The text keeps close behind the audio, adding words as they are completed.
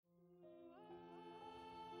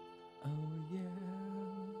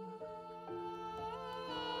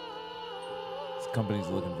company's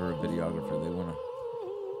looking for a videographer. They want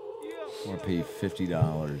to pay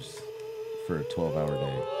 $50 for a 12-hour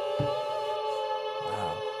day.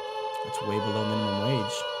 Wow, that's way below minimum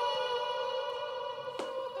wage.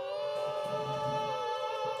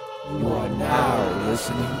 You are now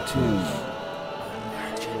listening to...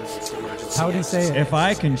 How would he say it? If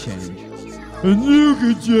I can change. And you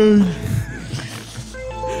can change.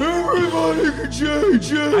 Everybody can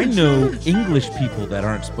change. I know English people that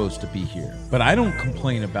aren't supposed to be here, but I don't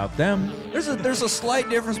complain about them. There's a slight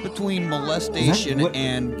difference between molestation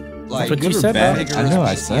and like what you said, bad. Mike. I know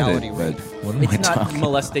I said it, but what am I It's not talking?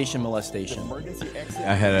 molestation.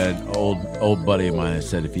 I had an old buddy of mine that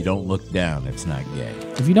said, if you don't look down, it's not gay.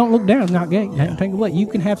 If you don't look down, it's not gay. Think what? You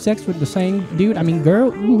can have sex with the same dude. I mean,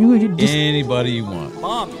 girl, you just... Anybody you want.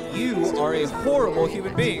 Mom, you are a horrible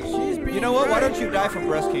human being. You know what? Why don't you die from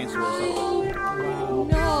breast cancer or something?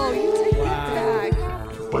 No, you take that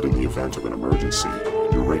back. But in the event of an emergency,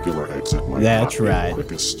 your regular exit might That's not be right. the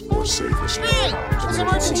quickest or safest. Hey, this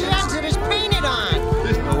emergency exit is painted on.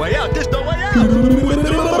 There's no way out. There's no way out.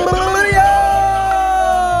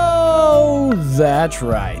 Oh, that's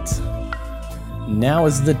right. Now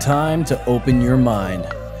is the time to open your mind.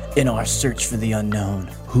 In our search for the unknown,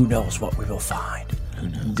 who knows what we will find?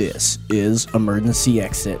 This is Emergency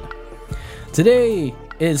Exit. Today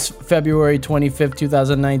is February 25th,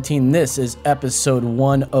 2019. This is episode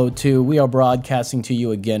 102. We are broadcasting to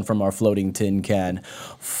you again from our floating tin can.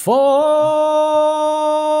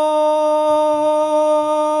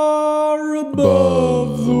 Far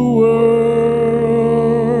above the world.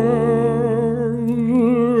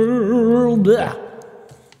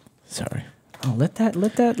 Sorry. Oh, let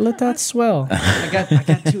that swell. I got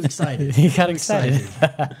too excited. You got excited.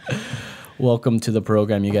 Welcome to the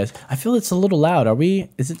program, you guys. I feel it's a little loud.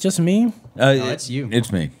 Is it just me? It's you.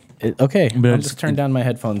 It's me. Okay, But I'll it's- just turn down my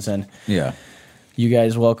headphones then. Yeah. You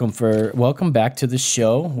guys, welcome back to the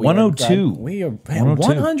show. 102. We are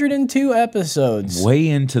 102. 102 episodes. Way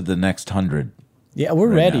into the next 100. Yeah, we're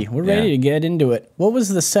ready. now. We're Yeah. ready to get into it. What was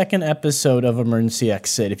the second episode of Emergency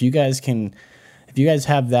Exit? If you guys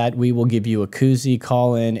have that, we will give you a koozie.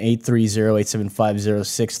 Call in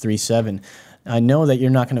 830-875-0637. I know that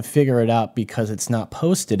you're not going to figure it out because it's not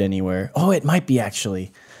posted anywhere. Oh, it might be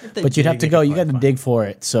actually. But you'd have to go. You got to dig for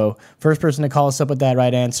it. So first person to call us up with that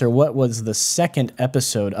right answer. What was the second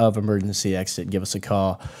episode of Emergency Exit? Give us a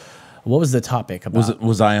call. What was the topic about?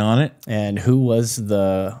 Was I on it? And who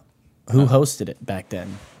hosted it back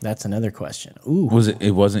then? That's another question. Ooh.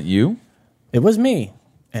 It wasn't you? It was me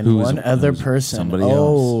and Who was one it? other Who was it? person. Somebody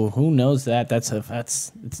else. Who knows that?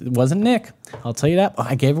 It wasn't Nick. I'll tell you that. Oh,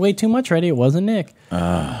 I gave away too much already. It wasn't Nick.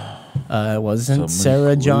 It wasn't so Sarah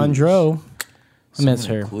many John clues. Dro. I miss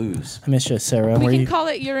many her. clues. I miss you, Sarah. We Where can you? call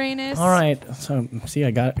it Uranus. All right. So see,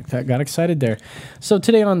 I got excited there. So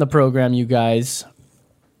today on the program, you guys,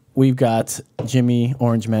 we've got Jimmy,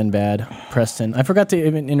 Orange Man Bad, Preston. I forgot to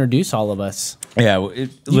even introduce all of us. Yeah. You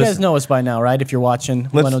guys know us by now, right? If you're watching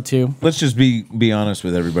 102. Let's just be honest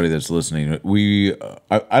with everybody that's listening.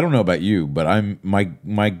 I don't know about you, but my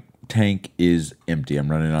tank is empty. I'm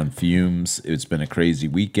running on fumes. It's been a crazy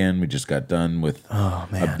weekend. We just got done with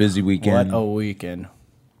a busy weekend. What a weekend.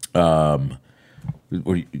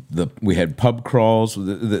 We had pub crawls.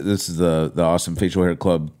 This is the Awesome Facial Hair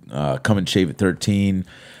Club. Come and shave at 13.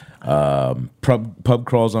 Pub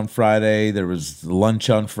crawls on Friday. There was lunch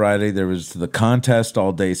on Friday. There was the contest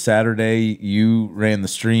all day Saturday. You ran the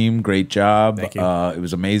stream. Great job. Thank you. It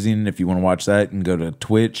was amazing. If you want to watch that, you can go to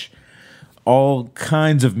Twitch. All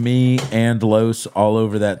kinds of me and Los all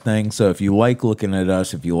over that thing. So if you like looking at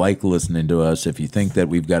us, if you like listening to us, if you think that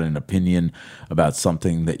we've got an opinion about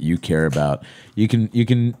something that you care about, you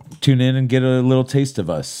can tune in and get a little taste of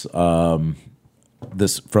us. From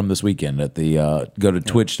this weekend at the go to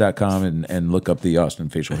twitch.com and look up the Austin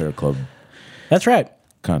Facial Hair Club That's right.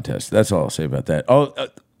 contest. That's all I'll say about that.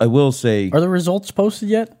 I will say, Are the results posted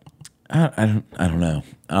yet? I don't know.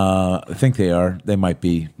 I think they are. They might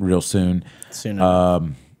be real soon. Soon.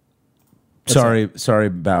 Sorry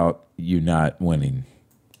about you not winning.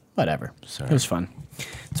 Whatever. Sorry. It was fun.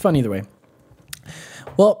 It's fun either way.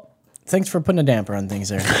 Well, thanks for putting a damper on things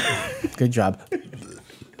there. Good job.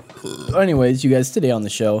 Anyways, you guys, today on the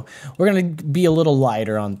show, we're going to be a little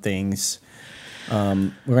lighter on things.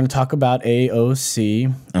 We're going to talk about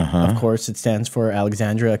AOC. Of course, it stands for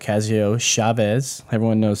Alexandria Ocasio-Chavez.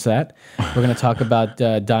 Everyone knows that. We're going to talk about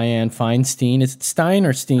Dianne Feinstein. Is it Stein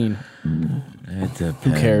or Steen? It depends.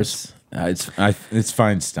 Who cares? It's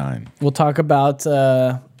Feinstein. We'll talk about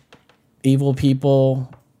evil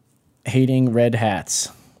people hating red hats.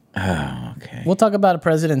 Oh, okay. We'll talk about a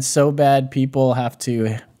president so bad people have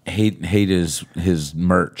to hate his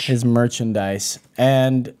merch. his merchandise,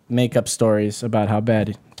 and make up stories about how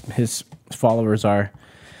bad his followers are.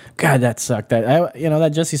 God, that sucked.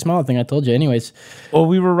 That Jesse Smollett thing I told you. Anyways, Well,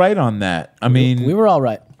 we were right on that. I mean, we were all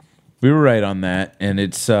right. we were right on that, and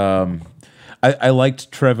it's. I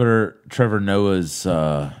liked Trevor Noah's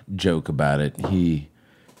joke about it. He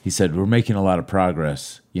said we're making a lot of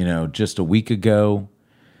progress. You know, just a week ago,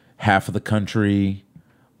 half of the country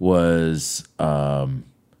was had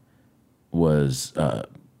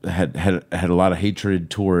a lot of hatred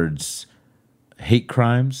towards hate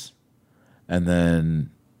crimes, and then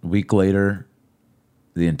a week later,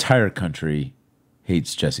 the entire country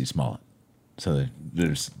hates Jesse Smollett. So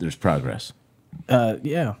there's progress.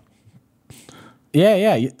 Yeah.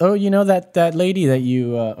 Oh, that lady that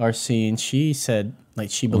you are seeing, she said like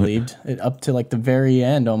she believed it up to like the very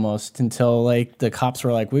end almost, until like the cops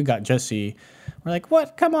were like, we got Jesse. We're like,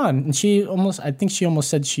 what? Come on. And I think she almost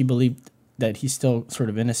said she believed that he's still sort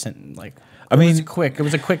of innocent. Like, it was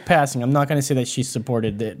a quick passing. I'm not going to say that she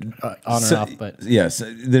supported it on or off, but yes,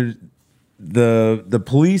 the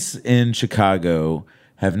police in Chicago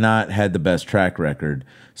have not had the best track record.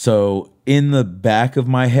 So in the back of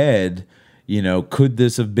my head, could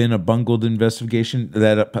this have been a bungled investigation?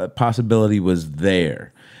 That possibility was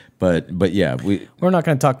there. But yeah, we're not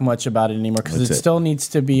going to talk much about it anymore because still needs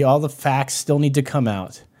to be, all the facts still need to come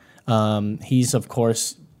out. He's, of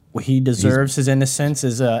course, he deserves his innocence,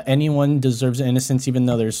 as anyone deserves innocence, even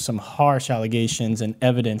though there's some harsh allegations and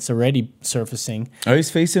evidence already surfacing. Oh,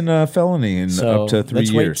 he's facing a felony in up to 3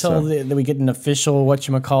 years. Let's wait till we get an official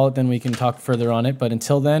whatchamacallit, then we can talk further on it. But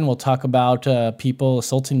until then, we'll talk about people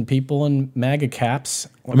assaulting people in MAGA caps.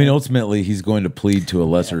 I mean, ultimately, he's going to plead to a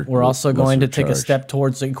lesser. We're also going to take charge. a step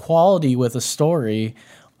towards equality with a story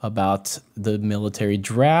about the military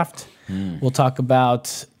draft. We'll talk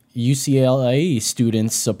about UCLA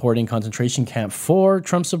students supporting concentration camp for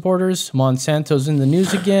Trump supporters. Monsanto's in the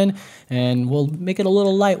news again, and we'll make it a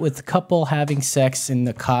little light with a couple having sex in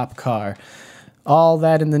the cop car. All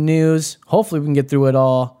that in the news. Hopefully we can get through it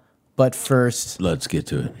all. But first, let's get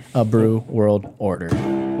to it. A Brew World Order.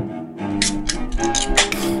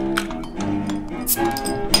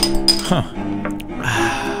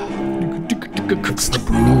 It's the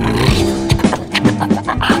Brew.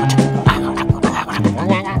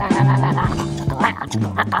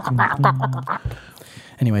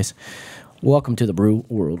 Anyways, welcome to the Brew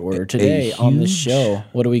World Order. Today on the show,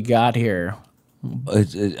 what do we got here?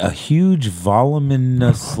 A huge,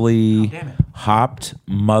 voluminously hopped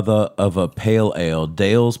mother of a pale ale,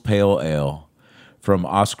 Dale's Pale Ale, from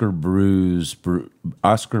Oscar Blues Brewery.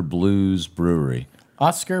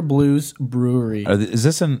 Oscar Blues Brewery. Is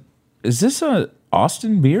this a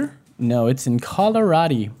Austin beer? No, it's in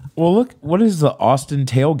Colorado. Well, look, what is the Austin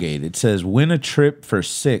tailgate? It says win a trip for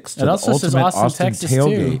 6 to it the also says ultimate Austin, Texas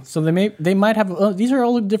tailgate. too. So they might have. These are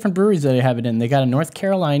all the different breweries that they have it in. They got a North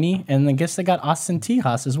Carolina, and I guess they got Austin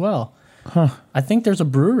Tejas as well. Huh. I think there's a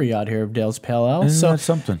brewery out here of Dale's Pale Ale. Isn't that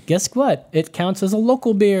something? Guess what? It counts as a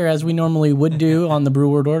local beer, as we normally would do on the Brew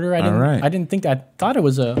World Order. I thought it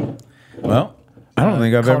was a. Well, I don't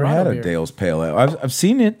think I've ever had a beer. Dale's Pale Ale. I've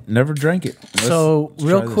seen it, never drank it. So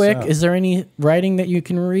real quick, is there any writing that you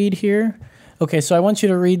can read here? Okay, so I want you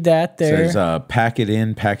to read that there. It says pack it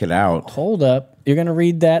in, pack it out. Hold up. You're going to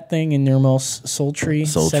read that thing in your most sultry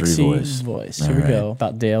sexy voice. Here we go.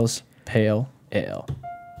 About Dale's Pale Ale.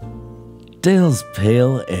 Dale's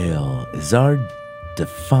Pale Ale is our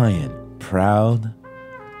defiant, proud...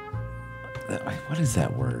 What is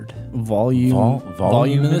that word?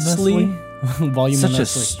 Voluminously?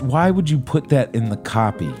 Why would you put that in the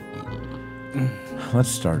copy? Let's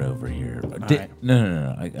start over here.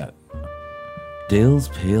 No. I got it. Dale's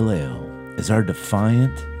Pale Ale is our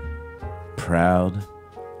defiant, proud,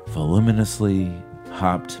 voluminously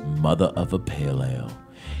hopped mother of a pale ale.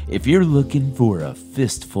 If you're looking for a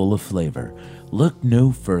fistful of flavor, look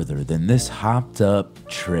no further than this hopped up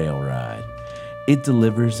trail ride. It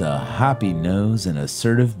delivers a hoppy nose and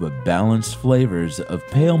assertive but balanced flavors of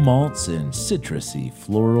pale malts and citrusy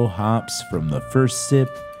floral hops from the first sip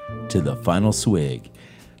to the final swig.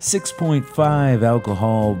 6.5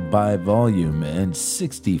 alcohol by volume and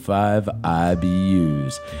 65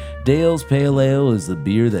 IBUs. Dale's Pale Ale is the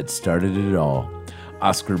beer that started it all.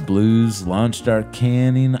 Oscar Blues launched our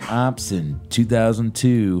canning ops in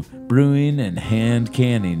 2002, brewing and hand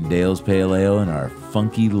canning Dale's Pale Ale in our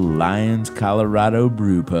funky Lions, Colorado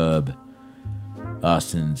brew pub.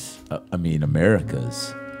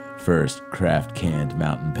 America's first craft canned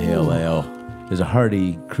mountain pale ale is a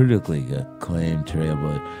hearty, critically acclaimed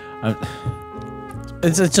trailblazer.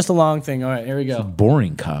 It's just a long thing. All right, here we go.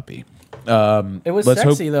 Boring copy. It was let's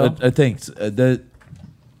sexy, hope, though. I think that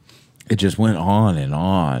it just went on and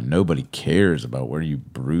on. Nobody cares about where you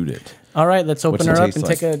brewed it. All right, let's open What's her it up taste and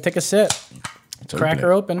like? take a sip. Let's Crack open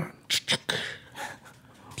her it. open.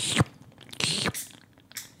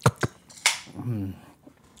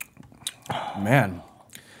 Man.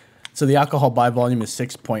 So the alcohol by volume is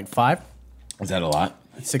 6.5. Is that a lot?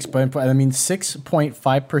 6.5. I mean,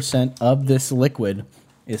 6.5% of this liquid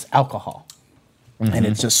is alcohol. And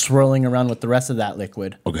it's just swirling around with the rest of that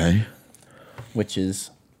liquid, Okay. which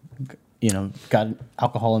is, got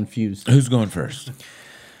alcohol infused. Who's going first?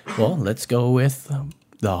 Well, let's go with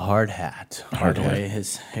the hard hat. Hard By the hat. way,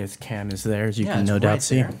 his can is there, as you Yeah, can it's no right doubt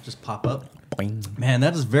see. there. Just pop up. Boing. Man,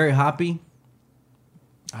 that is very hoppy.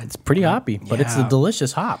 It's pretty hoppy, but it's a Yeah.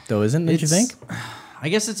 delicious hop, though, isn't it? You think? I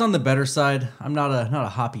guess it's on the better side. I'm not a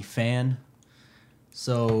hoppy fan,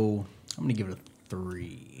 so I'm gonna give it a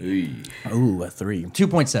 3. Ooh, a 3.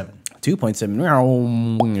 2.7.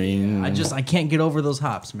 2.7. I can't get over those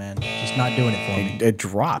hops, man. Just not doing it for me. It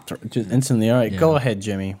dropped just instantly. All right, go ahead,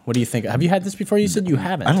 Jimmy. What do you think? Have you had this before? You said you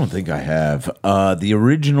haven't. I don't think I have. The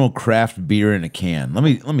original craft beer in a can. Let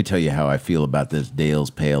me tell you how I feel about this Dale's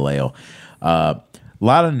Pale Ale. A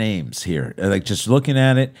lot of names here. Like just looking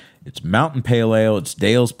at it, it's Mountain Pale Ale, it's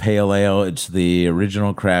Dale's Pale Ale, it's the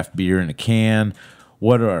original craft beer in a can.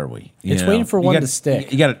 What are we? It's waiting for one to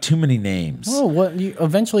stick. You got too many names. Oh,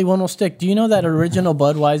 eventually one will stick. Do you know that original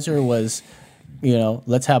Budweiser was,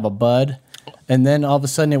 let's have a Bud, and then all of a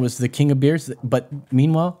sudden it was the king of beers. But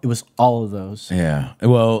meanwhile, it was all of those. Yeah.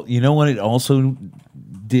 Well, you know what it also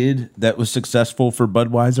did that was successful for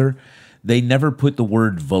Budweiser? They never put the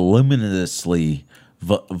word voluminously.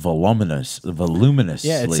 Voluminously.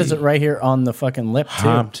 Yeah, it says it right here on the fucking lip too.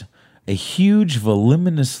 Hopped. A huge,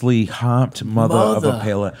 voluminously hopped mother of a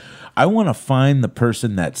pale ale. I want to find the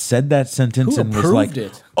person that said that sentence Who and was like,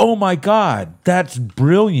 approved it? "Oh my god, that's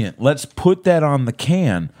brilliant! Let's put that on the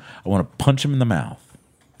can." I want to punch him in the mouth.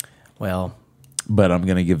 Well, But I'm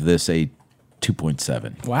going to give this a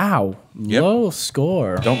 2.7. wow, Yep. low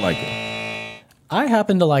score. Don't like it. I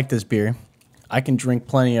happen to like this beer. I can drink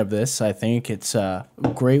plenty of this. I think it's a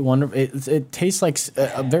great, wonderful. It tastes like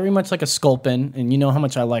very much like a Sculpin, and you know how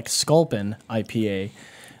much I like Sculpin IPA.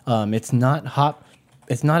 It's not hot.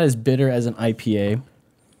 It's not as bitter as an IPA.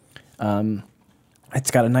 It's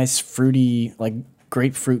got a nice fruity, like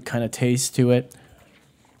grapefruit kind of taste to it.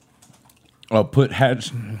 I'll put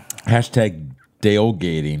hashtag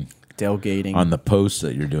Dalegating Tailgating. on the post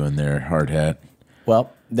that you're doing there, Hard Hat.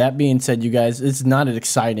 Well, that being said, you guys, it's not an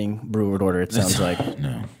exciting brewer order, it sounds like.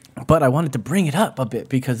 No. But I wanted to bring it up a bit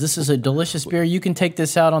because this is a delicious beer. You can take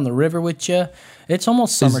this out on the river with you. It's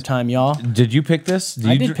almost summertime, y'all. Did you pick this?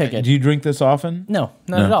 I did pick it. Do you drink this often? No,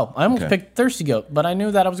 not No. at all. I almost Okay. picked Thirsty Goat, but I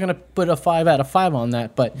knew that I was going to put a 5 out of 5 on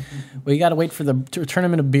that. But we got to wait for the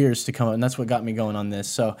tournament of beers to come out, and that's what got me going on this.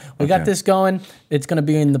 So we got this going. It's going to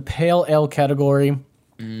be in the pale ale category.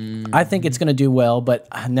 I think it's going to do well, but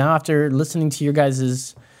now after listening to your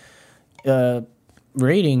guys'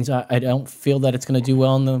 ratings, I don't feel that it's going to do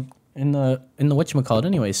well in the whatchamacallit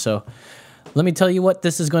anyway. So let me tell you what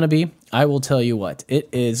this is going to be. I will tell you what. It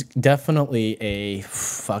is definitely a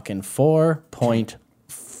fucking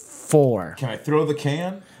 4.4. Can I throw the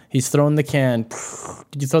can? He's throwing the can.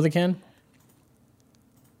 Did you throw the can?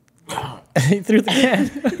 He threw the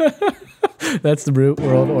can. That's the Brute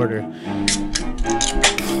World Order.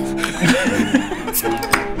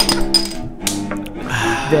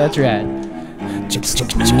 That's right.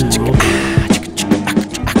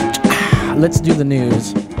 Let's do the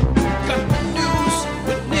news.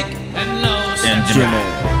 And Jimmy.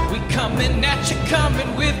 We coming at you,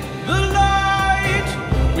 coming with the light.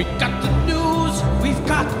 We got the news, we've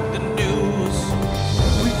got the news.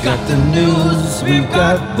 We've got the news, we've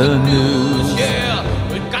got the news. Yeah,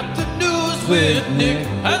 we've got the news with Nick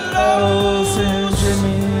and Lowe's and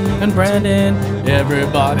Jimmy. And Brandon.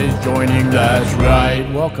 Everybody's joining, that's right.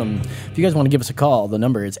 Welcome. If you guys want to give us a call, the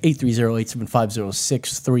number is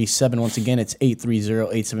 830-875-0637. Once again, it's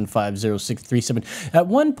 830-875-0637. At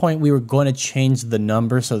one point, we were going to change the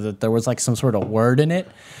number so that there was like some sort of word in it,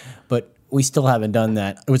 but we still haven't done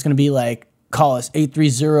that. It was going to be like, call us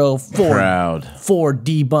 830-4. Proud. 4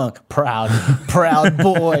 debunk. Proud. Proud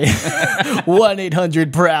boy.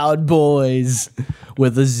 1-800-PROUD-BOYS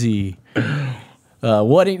with a Z.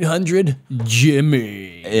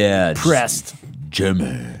 1-800-JIMMY. Yeah. Pressed.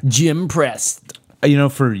 Jimmy. Jim Prest. You know,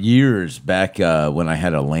 for years back when I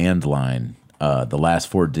had a landline, the last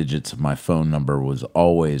 4 digits of my phone number was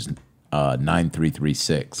always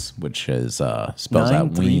 9336, which is spells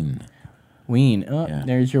out 93 Ween. Ween. Oh, Yeah.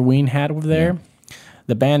 there's your Ween hat over there.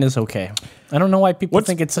 The band is okay. I don't know why people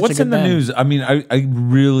think it's such a good band. What's in the news? I mean, I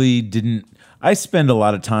really didn't. I spend a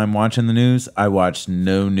lot of time watching the news. I watched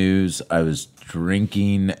no news. I was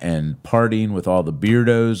drinking and partying with all the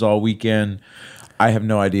beardos all weekend. I have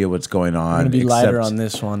no idea what's going on. I'm going to be lighter on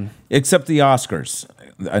this one. Except the Oscars.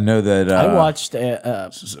 I know that... I watched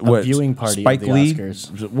a viewing party Spike of the Lee?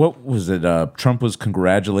 Oscars. What was it? Trump was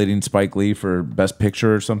congratulating Spike Lee for Best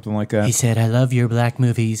Picture or something like that? He said, I love your black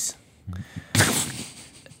movies.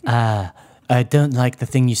 I don't like the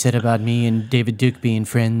thing you said about me and David Duke being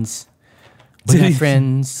friends. We're not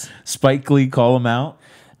friends. Spike Lee call him out?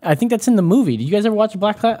 I think that's in the movie. Did you guys ever watch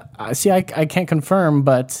Black Klansman? See, I can't confirm,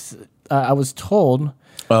 but I was told...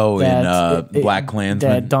 in Black Klansman,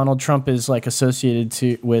 that Donald Trump is like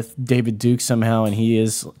associated with David Duke somehow, and he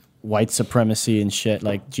is white supremacy and shit.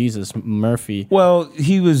 Like Jesus Murphy. Well,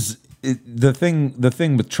 he was the thing. The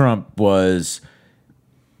thing with Trump was,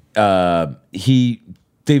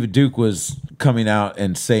 David Duke was coming out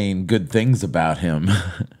and saying good things about him,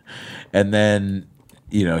 and then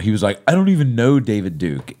he was like, I don't even know David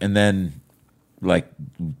Duke, and then like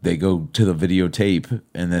they go to the videotape,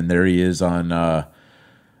 and then there he is on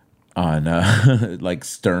like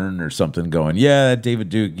Stern or something going, yeah, David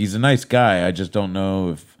Duke, he's a nice guy. I just don't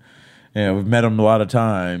know if, we've met him a lot of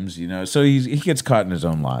times, so he gets caught in his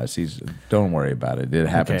own lies. Don't worry about it. It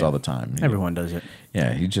happens all the time. Everyone does it.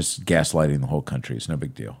 Yeah. He's just gaslighting the whole country. It's no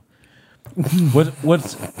big deal.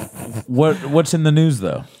 What's in the news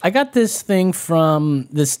though? I got this thing from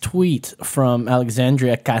this tweet from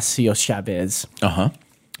Alexandria Ocasio-Chavez.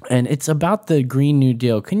 And it's about the Green New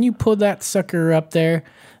Deal. Can you pull that sucker up there?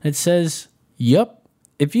 It says, yup,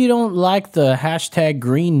 if you don't like the hashtag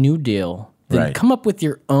Green New Deal, then come up with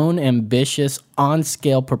your own ambitious,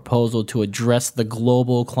 on-scale proposal to address the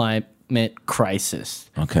global climate crisis.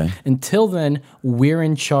 Okay. Until then, we're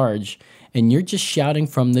in charge, and you're just shouting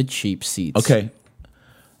from the cheap seats. Okay.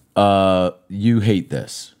 You hate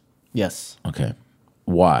this. Yes. Okay.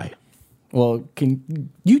 Why? Well, can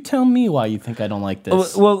you tell me why you think I don't like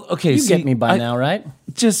this? Well, okay. You get me by now, right?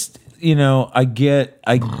 Just, I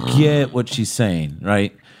get what she's saying,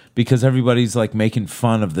 right? Because everybody's like making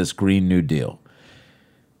fun of this Green New Deal.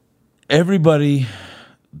 Everybody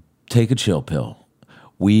take a chill pill.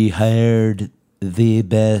 We hired the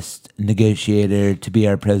best negotiator to be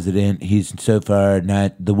our president. He's so far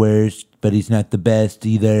not the worst, but he's not the best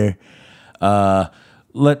either.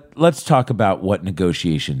 Let's talk about what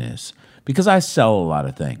negotiation is. Because I sell a lot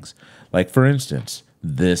of things. Like, for instance,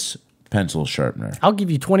 this pencil sharpener. I'll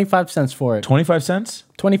give you 25 cents for it. 25 cents?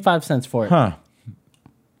 25 cents for it. Huh.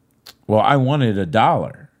 Well, I wanted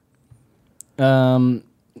 $1.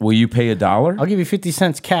 Will you pay $1? I'll give you 50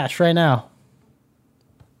 cents cash right now.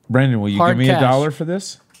 Brandon, will you Hard give me cash. $1 for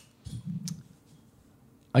this?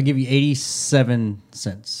 I'll give you 87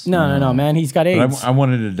 cents. No, man. He's got But AIDS. I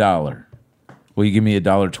wanted $1. Will you give me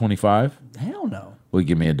 $1.25? Hell no. Will you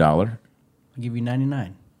give me $1? I'll give you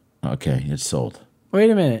 99. Okay, it's sold. Wait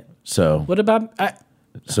a minute. So What about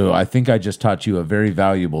So I think I just taught you a very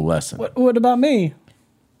valuable lesson. what about me?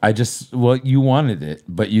 You wanted it,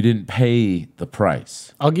 but you didn't pay the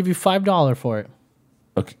price. I'll give you $5 for it.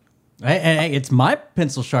 Okay. Hey, it's my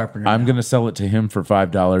pencil sharpener. I'm now. going to sell it to him for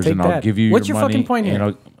 $5, Take and I'll that. give you What's your your money, fucking point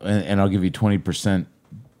here? and I'll give you 20%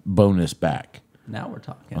 bonus back. Now we're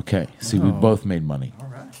talking. Okay. See, we both made money.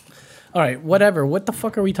 All right, whatever. What the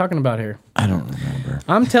fuck are we talking about here? I don't remember.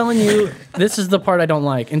 I'm telling you, this is the part I don't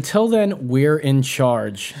like. Until then, we're in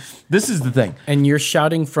charge. This is the thing. And you're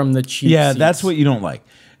shouting from the cheap Yeah, seats. that's what you don't like.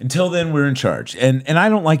 Until then, we're in charge. And I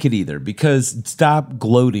don't like it either, because stop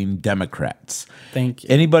gloating Democrats. Thank you.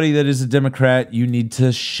 Anybody that is a Democrat, you need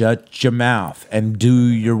to shut your mouth and do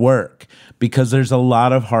your work, because there's a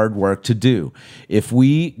lot of hard work to do. If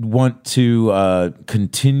we want to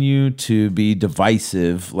continue to be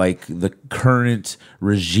divisive, like the current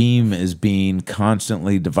regime is being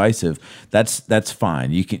constantly divisive, that's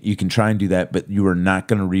fine. You can try and do that, but you are not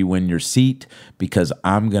going to re-win your seat, because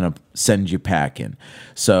I'm going to send you packing.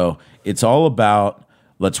 So it's all about,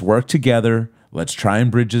 let's work together. Let's try and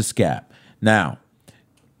bridge this gap. Now,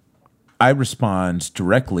 I respond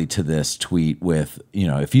directly to this tweet with,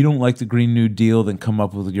 if you don't like the Green New Deal, then come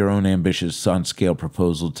up with your own ambitious on-scale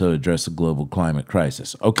proposal to address the global climate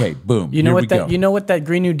crisis. Okay, boom. You know here we go. You know what that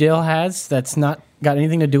Green New Deal has that's not got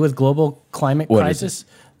anything to do with global climate What is crisis?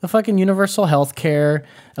 The fucking universal health care,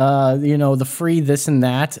 the free this and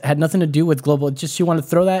that had nothing to do with global. Just you want to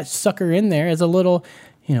throw that sucker in there as a little,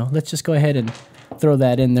 let's just go ahead and throw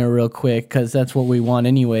that in there real quick, because that's what we want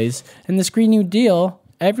anyways. And this Green New Deal,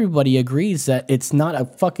 everybody agrees that it's not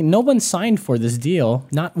no one signed for this deal,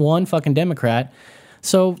 not one fucking Democrat.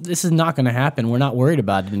 So this is not going to happen. We're not worried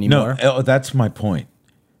about it anymore. No, that's my point.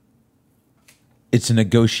 It's a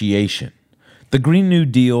negotiation. The Green New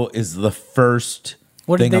Deal is the first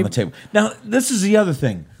thing on the table. Now, this is the other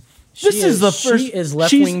thing. This is the first. She is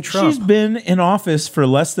left-wing Trump. She's been in office for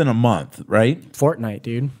less than a month, right? Fortnite,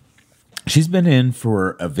 dude. She's been in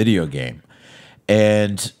for a video game.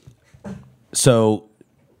 And so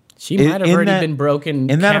she might have already been broken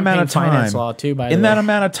in that amount of time. Finance law too, by the way. In that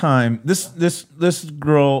amount of time, this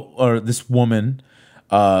girl or this woman,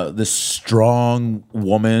 this strong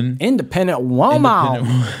woman, independent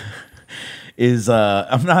woman, is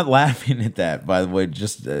I'm not laughing at that, by the way.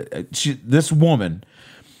 Just this woman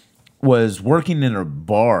was working in a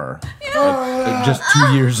bar just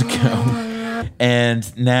 2 years ago,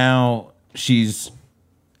 and now she's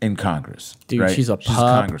in Congress. Dude, right? she's a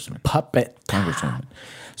congressman, congresswoman.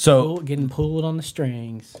 So getting pulled on the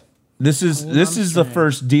strings. This is the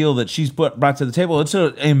first deal that she's brought to the table. It's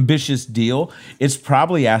an ambitious deal. It's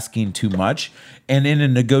probably asking too much. And in a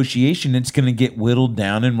negotiation, it's going to get whittled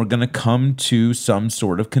down and we're going to come to some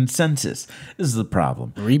sort of consensus. This is the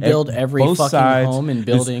problem. Rebuild every fucking home and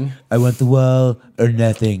building. I want the wall or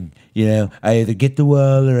nothing. You know, I either get the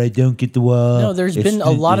wall or I don't get the wall. No, there's been a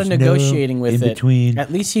lot of negotiating with it. In between.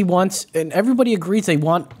 At least he wants, and everybody agrees they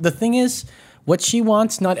want. The thing is, what she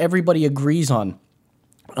wants, not everybody agrees on.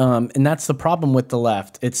 And that's the problem with the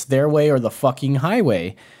left. It's their way or the fucking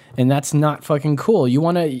highway. And that's not fucking cool. You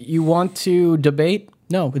want to debate?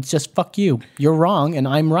 No, it's just fuck you. You're wrong and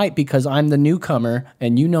I'm right because I'm the newcomer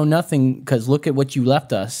and you know nothing because look at what you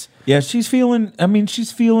left us. Yeah, she's feeling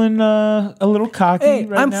a little cocky. Hey,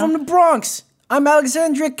 right I'm now. from the Bronx. I'm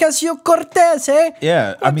Alexandria Ocasio-Cortez, hey?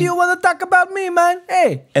 Yeah, What do you want to talk about me, man?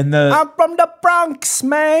 Hey, and I'm from the Bronx,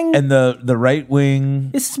 man. And the right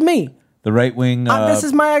wing. It's me. The right wing. This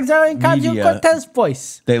is my Alexandria Ocasio-Cortez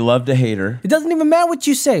voice. They love to hate her. It doesn't even matter what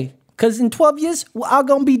you say, because in 12 years, I'm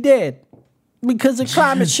going to be dead because of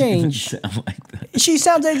climate change. Sound like that. She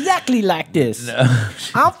sounds exactly like this. No.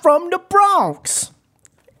 I'm from the Bronx.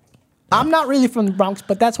 I'm not really from the Bronx,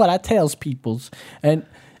 but that's what I tells peoples. And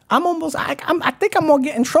I'm almost, I think I'm going to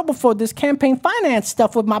get in trouble for this campaign finance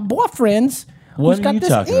stuff with my boyfriends. What who's are got you this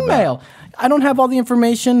talking email. about? I don't have all the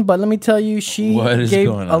information, but let me tell you, she gave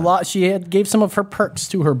a lot. She gave some of her perks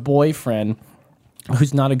to her boyfriend,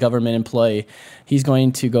 who's not a government employee. He's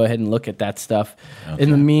going to go ahead and look at that stuff. Okay.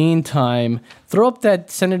 In the meantime, throw up that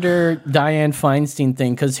Senator Dianne Feinstein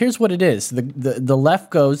thing, because here's what it is. The left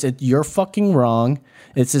goes, you're fucking wrong.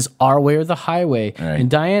 It says our way or the highway. Right.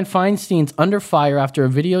 And Dianne Feinstein's under fire after a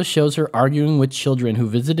video shows her arguing with children who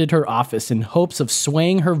visited her office in hopes of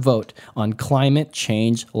swaying her vote on climate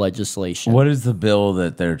change legislation. What is the bill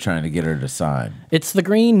that they're trying to get her to sign? It's the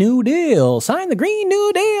Green New Deal. Sign the Green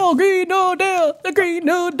New Deal. Green New Deal. The Green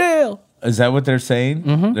New Deal. Is that what they're saying?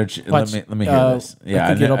 Mm-hmm. Let me hear this. Yeah, I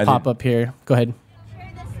think it'll pop up here. Go ahead.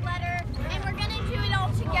 Share this letter, and we're gonna do it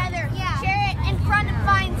all together. Yeah. Share it in front of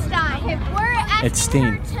Feinstein. We're it's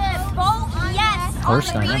Steen. to vote yes or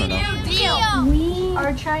Stein, I don't know. We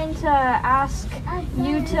are trying to ask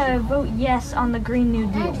you to vote yes on the Green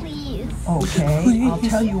New Deal. Please. Okay, I'll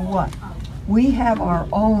tell you what. We have our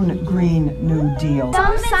own Green New Deal.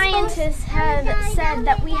 Some scientists have said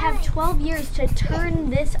that we have 12 years to turn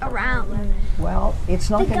this around. Well, it's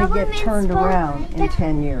not going to get turned around in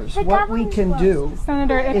 10 years. What we can do,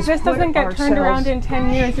 Senator, if this doesn't get turned around in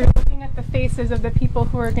 10 years, you're looking at the faces of the people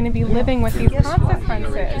who are going to be living with these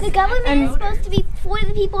consequences. The government is supposed to be for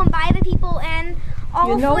the people and by the people and all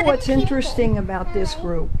for the people. You know what's interesting about this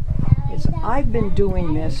group? I've been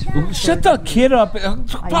doing this. Shut the kid up.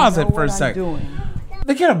 Pause it for a second.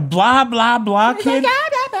 They get a blah, blah, blah kid.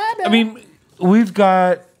 I mean, we've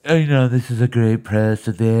got, this is a great press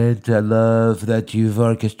event. I love that you've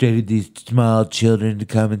orchestrated these small children to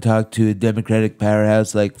come and talk to a Democratic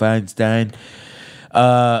powerhouse like Feinstein.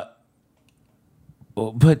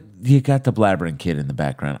 But you got the blabbering kid in the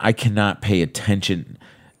background. I cannot pay attention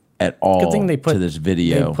at all. Good thing they put, to this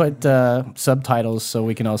video. They put subtitles so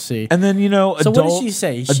we can all see. And then, so what did she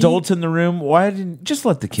say? Adults in the room, why didn't just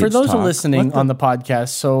let the kids For those talk. who are listening on the podcast,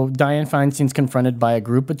 so Dianne Feinstein's confronted by a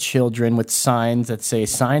group of children with signs that say,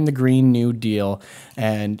 sign the Green New Deal.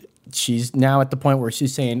 And she's now at the point where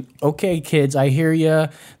she's saying, okay, kids, I hear you.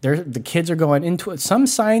 The kids are going into it. Some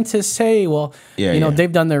scientists say, well,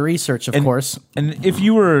 they've done their research, of course. And if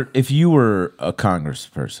you were a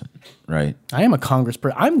congressperson, right? I am a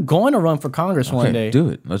congressperson. I'm going to run for Congress one day. Do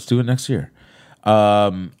it. Let's do it next year.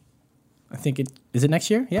 I think it Is it next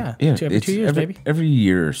year? Yeah. Every it's 2 years, every, maybe. Every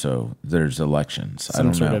year or so, there's elections. I Some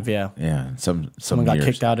don't sort know. of, yeah. Yeah. Someone got years.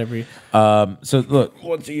 kicked out every. So look,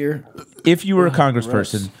 once a year. If you were a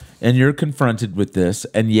congressperson and you're confronted with this,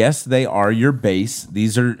 and yes, they are your base.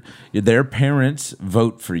 These are their parents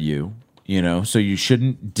vote for you. You know, so you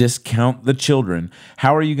shouldn't discount the children.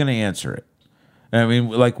 How are you going to answer it? I mean,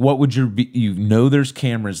 like, what would you know? There's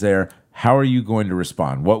cameras there. How are you going to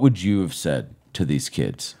respond? What would you have said to these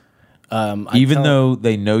kids? Even though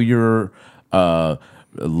they know you're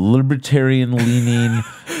libertarian-leaning,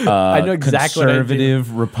 I know exactly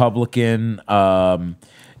conservative Republican,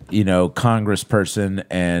 congressperson,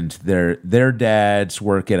 and their dads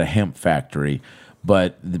work at a hemp factory,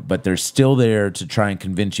 but they're still there to try and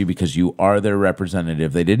convince you because you are their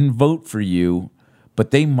representative. They didn't vote for you,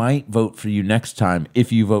 but they might vote for you next time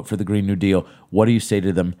if you vote for the Green New Deal. What do you say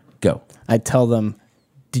to them? Go. I tell them,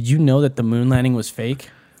 did you know that the moon landing was fake?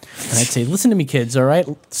 And I'd say, listen to me, kids, all right?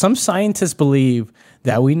 Some scientists believe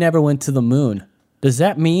that we never went to the moon. Does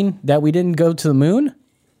that mean that we didn't go to the moon?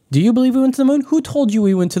 Do you believe we went to the moon? Who told you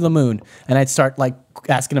we went to the moon? And I'd start like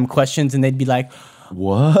asking them questions, and they'd be like,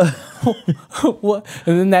 what? What?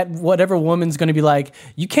 And then that whatever woman's going to be like,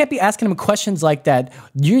 you can't be asking them questions like that.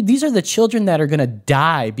 These are the children that are going to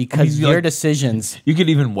die because of your decisions. You could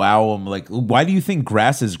even wow them. Like, why do you think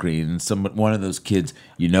grass is green? And one of those kids,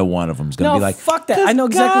 one of them is going to be like, fuck that. I know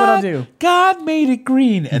exactly what I'll do. God made it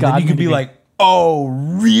green. And then you could be like, oh,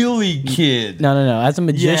 really, kid? No. As a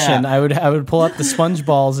magician, I would pull out the sponge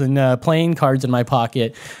balls and playing cards in my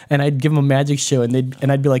pocket, and I'd give them a magic show, and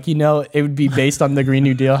I'd be like, it would be based on the Green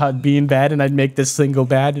New Deal, how it being bad, and I'd make this thing go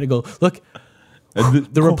bad, and I'd go, look,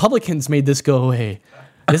 the Republicans made this go away.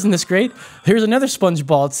 Isn't this great? Here's another sponge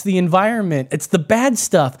ball. It's the environment. It's the bad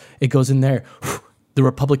stuff. It goes in there. The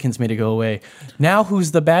Republicans made it go away. Now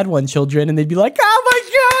who's the bad one, children? And they'd be like, oh my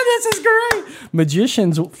God, this is great.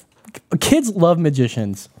 Magicians... Kids love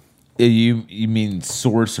magicians. You mean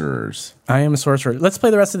sorcerers? I am a sorcerer. Let's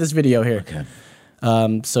play the rest of this video here.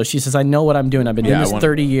 Okay. So she says, I know what I'm doing. I've been doing this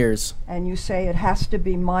 30 years. And you say it has to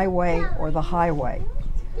be my way or the highway.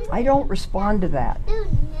 I don't respond to that.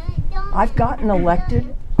 I've gotten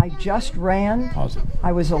elected. I just ran. Pause it.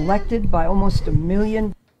 I was elected by almost 1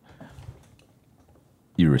 million.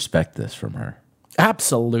 You respect this from her?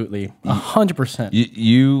 Absolutely. 100%.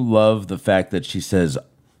 You love the fact that she says,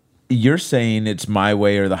 you're saying it's my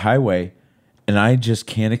way or the highway, and I just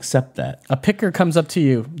can't accept that. A picker comes up to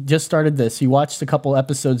you, just started this. He watched a couple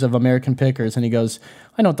episodes of American Pickers, and he goes,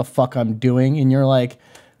 I know what the fuck I'm doing. And you're like,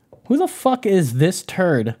 who the fuck is this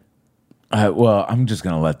turd? Well, I'm just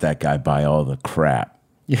going to let that guy buy all the crap.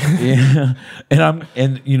 Yeah.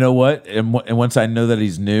 And you know what? And once I know that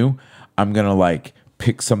he's new, I'm going to like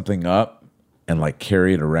pick something up and like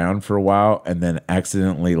carry it around for a while and then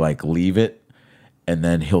accidentally like leave it. And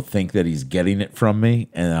then he'll think that he's getting it from me,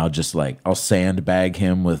 and I'll sandbag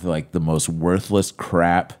him with like the most worthless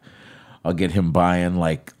crap. I'll get him buying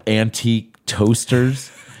like antique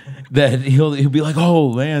toasters that he'll be like,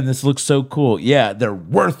 "Oh man, this looks so cool." Yeah, they're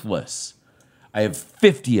worthless. I have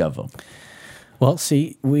 50 of them. Well,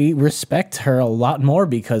 see, we respect her a lot more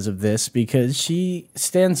because of this, because she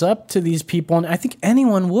stands up to these people, and I think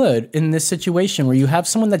anyone would in this situation where you have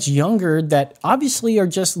someone that's younger that obviously are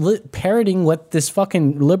just parroting what this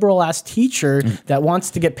fucking liberal-ass teacher that wants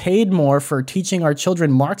to get paid more for teaching our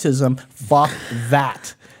children Marxism. Fuck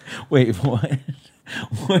that. Wait, what?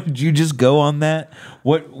 What, did you just go on that?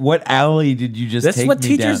 What alley did you just take me down? That's what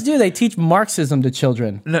teachers do. They teach Marxism to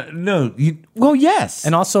children. No. Well, yes.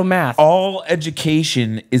 And also math. All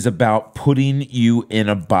education is about putting you in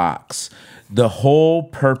a box. The whole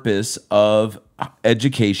purpose of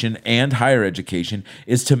education and higher education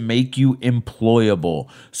is to make you employable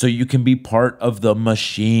so you can be part of the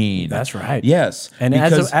machine. That's right. Yes. And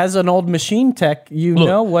as an old machine tech,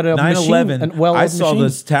 know what a 9/11, machine... I saw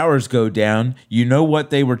those towers go down. You know what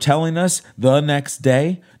they were telling us the next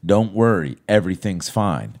day? Don't worry, everything's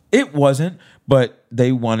fine. It wasn't, but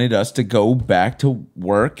they wanted us to go back to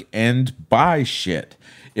work and buy shit.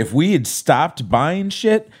 If we had stopped buying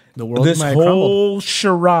shit, the world this might have whole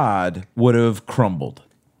charade would have crumbled.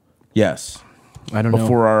 Yes. I don't know.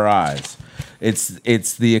 Before our eyes.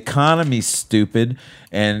 It's the economy, stupid,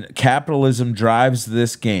 and capitalism drives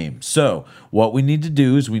this game. So what we need to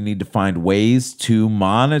do is we need to find ways to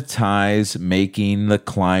monetize making the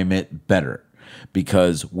climate better,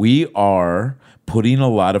 because we are putting a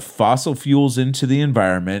lot of fossil fuels into the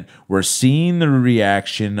environment. We're seeing the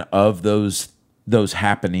reaction of those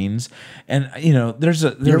happenings, and there's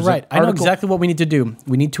You're right. I know exactly what we need to do.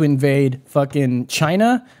 We need to invade fucking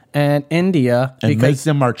China and India and because make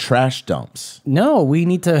them our trash dumps. no, we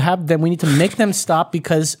need to have them. We need to make them stop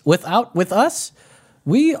because with us,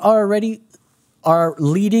 we already are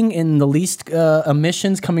leading in the least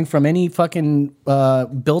emissions coming from any fucking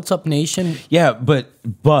built up nation. Yeah, but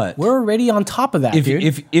we're already on top of that, dude.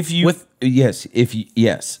 If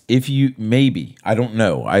you maybe I don't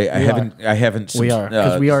know. I haven't we are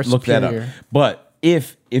because we are looked that up. superior. But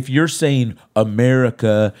if you're saying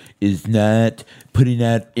America is not putting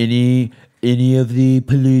out any of the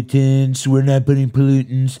pollutants, we're not putting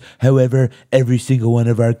pollutants. However, every single one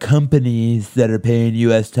of our companies that are paying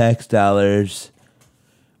U.S. tax dollars,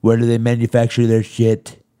 where do they manufacture their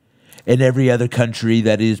shit? In every other country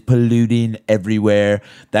that is polluting everywhere.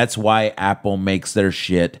 That's why Apple makes their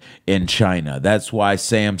shit in China. That's why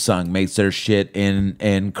Samsung makes their shit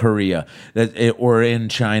in Korea or in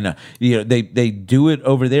China. You know, they do it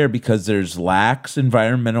over there because there's lax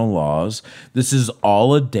environmental laws. This is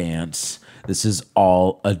all a dance.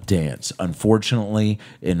 Unfortunately,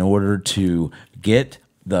 in order to get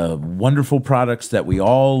the wonderful products that we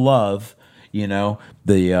all love, you know,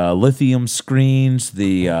 the lithium screens,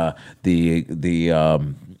 the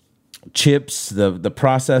chips, the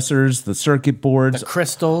processors, the circuit boards, the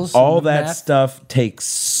crystals, all the that meth. stuff takes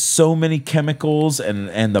so many chemicals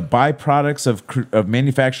and the byproducts of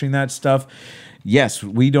manufacturing that stuff. Yes,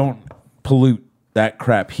 we don't pollute that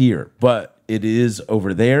crap here, but it is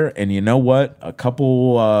over there. And you know what? A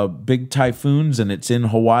couple big typhoons and it's in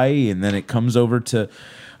Hawaii, and then it comes over to,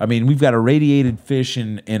 I mean, we've got irradiated fish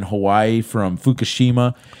in Hawaii from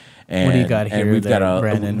Fukushima. And, What do you got here and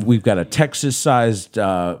Brandon? we've got a Texas-sized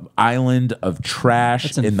island of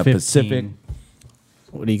trash That's in the 15. Pacific.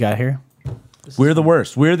 What do you got here? We're the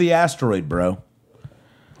worst. We're the asteroid, bro.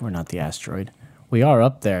 We're not the asteroid. We are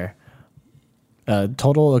up there.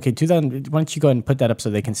 Total, okay, 2000. Why don't you go ahead and put that up so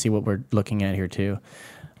they can see what we're looking at here too?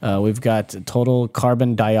 We've got total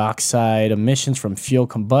carbon dioxide emissions from fuel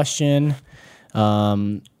combustion.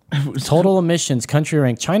 Total emissions, country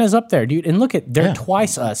rank. China's up there, dude. And look at, they're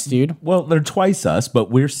twice us, dude. Well, they're twice us,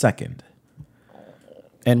 but we're second.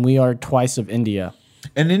 And we are twice of India.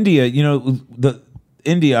 And India, you know,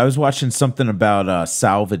 India, I was watching something about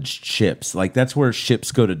salvaged ships. Like, that's where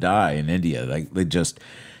ships go to die in India. Like, they just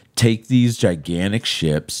take these gigantic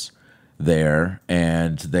ships there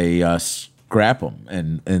and they scrap them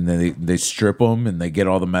and they strip them and they get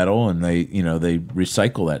all the metal and they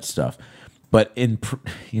recycle that stuff. But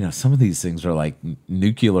some of these things are like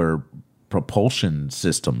nuclear propulsion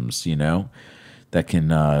systems, you know, that can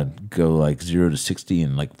go like 0 to 60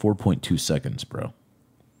 in like 4.2 seconds, bro.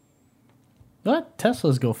 What?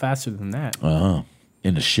 Teslas go faster than that.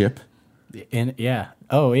 In a ship? Yeah.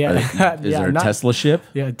 Oh, yeah. Is there a Tesla ship?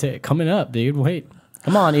 Yeah, coming up, dude. Wait.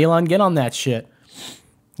 Come on, Elon, get on that shit.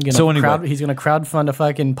 He's going to crowdfund a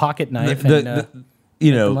fucking pocket knife money.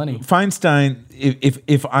 Feinstein,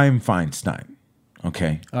 if I'm Feinstein,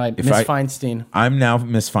 okay? All right, Miss Feinstein. I'm now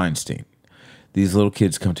Miss Feinstein. These little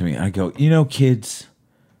kids come to me. I go, kids,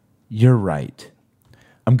 you're right.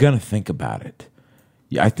 I'm going to think about it.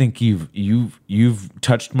 Yeah, I think you've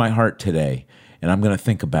touched my heart today, and I'm going to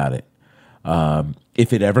think about it.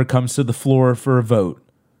 If it ever comes to the floor for a vote,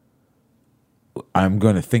 I'm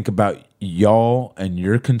going to think about y'all and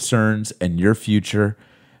your concerns and your future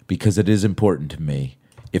because it is important to me.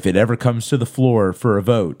 If it ever comes to the floor for a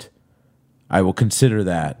vote, I will consider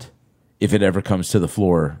that. If it ever comes to the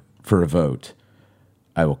floor for a vote,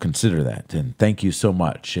 I will consider that. And thank you so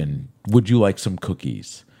much. And would you like some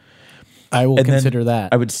cookies? I will consider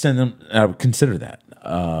that. I would consider that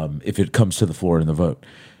if it comes to the floor in the vote.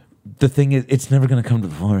 The thing is, it's never going to come to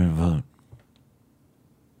the floor in a vote.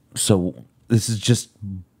 So this is just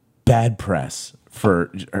bad press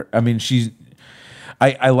for. I mean,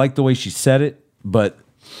 I like the way she said it, but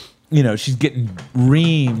she's getting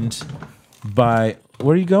reamed by.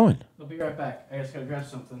 Where are you going? I'll be right back. I just gotta grab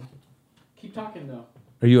something. Keep talking though.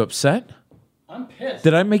 Are you upset? I'm pissed.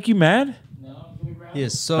 Did I make you mad? No. Can we grab He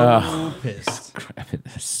is so pissed. Grabbing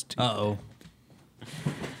this. Uh-oh.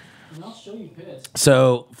 And I'll show you pissed.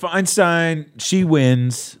 So Feinstein, she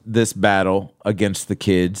wins this battle against the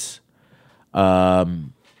kids. But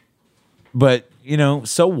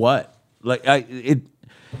so what? Like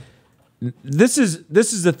this is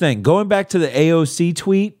the thing. Going back to the AOC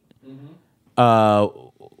tweet,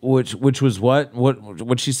 which was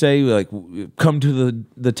what she say? Like, come to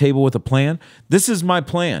the table with a plan. This is my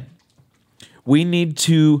plan. We need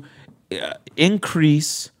to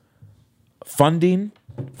increase funding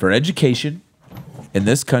for education in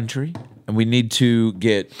this country, and we need to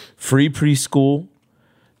get free preschool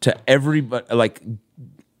to everybody. Like,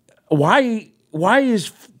 why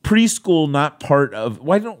is preschool not part of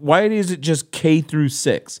why is it just K through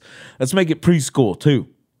 6? Let's make it preschool too.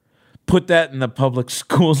 Put that in the public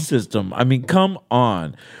school system. I mean, come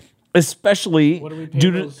on. Especially what do we pay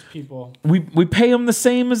those people? We pay them the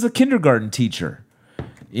same as the kindergarten teacher.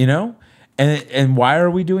 You know? And why are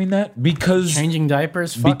we doing that? Because changing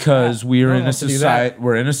diapers. Fuck because that. we are in a society.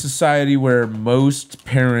 We're in a society where most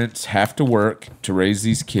parents have to work to raise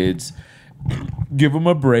these kids. Give them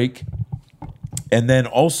a break, and then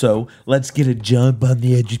also let's get a jump on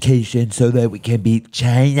the education so that we can beat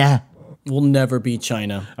China. We'll never beat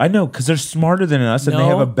China. I know, because they're smarter than us, and they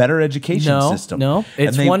have a better education system. No,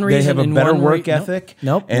 it's and one reason. They have a better work ethic.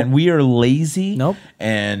 Nope. And we are lazy. Nope.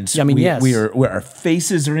 And I mean, yes. our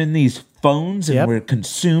faces are in these phones, and we're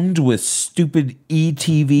consumed with stupid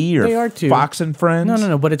ETV or Fox and Friends.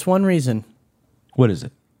 No. But it's one reason. What is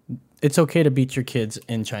it? It's okay to beat your kids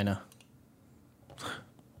in China.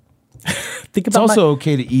 Think It's about also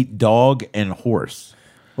okay to eat dog and horse.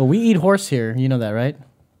 Well, we eat horse here. You know that, right?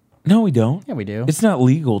 No, we don't. Yeah, we do. It's not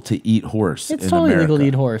legal to eat horse It's in totally America. legal to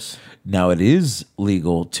eat horse. Now, it is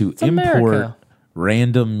legal to import America.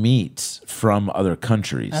 random meats from other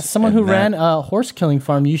countries. As someone who ran a horse killing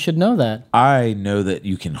farm, you should know that. I know that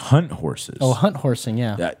you can hunt horses. Oh, hunt horsing,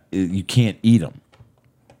 yeah. That you can't eat them.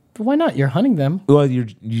 But why not? You're hunting them. Well, you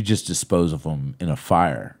just dispose of them in a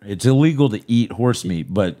fire. It's illegal to eat horse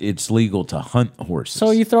meat, but it's legal to hunt horses.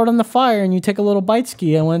 So you throw it on the fire and you take a little bite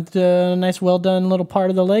ski and went to a nice, well done little part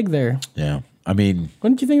of the leg there. Yeah, I mean,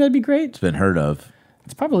 wouldn't you think that'd be great? It's been heard of.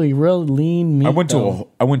 It's probably real lean meat. I went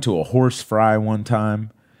to a horse fry one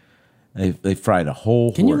time. They fried a whole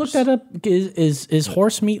horse. Can you look that up? Is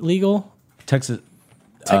horse meat legal? Texas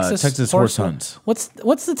horse hunts. What's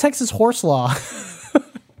the Texas horse law?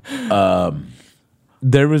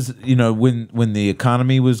 There was, when the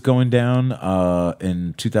economy was going down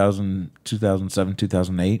in 2007,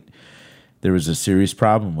 2008, there was a serious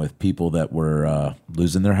problem with people that were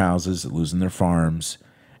losing their houses, losing their farms,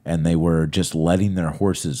 and they were just letting their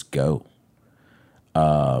horses go.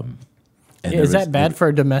 Is that bad for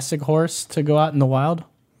a domestic horse to go out in the wild?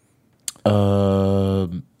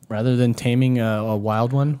 Rather than taming a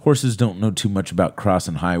wild one? Horses don't know too much about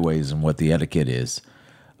crossing highways and what the etiquette is.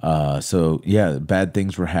 So yeah, bad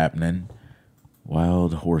things were happening.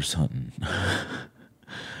 Wild horse hunting.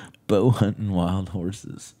 Bow hunting wild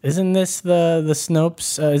horses. Isn't this the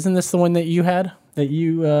Snopes? Isn't this the one that you had? That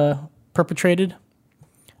you perpetrated?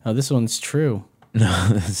 Oh, this one's true.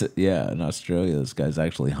 No, in Australia, this guy's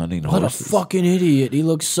actually hunting horses. What a fucking idiot. He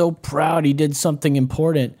looks so proud he did something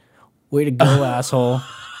important. Way to go, asshole.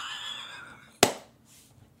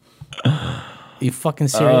 You fucking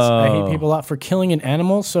serious? I hate people a lot for killing an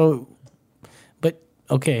animal, but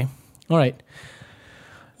okay. All right.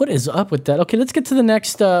 What is up with that? Okay, let's get to the next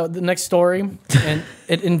story. And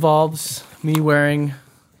it involves me wearing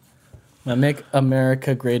my Make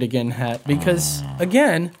America Great Again hat. Because,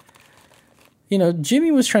 again,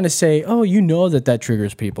 Jimmy was trying to say, oh, that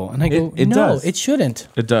triggers people. And I go, it no, does. it shouldn't.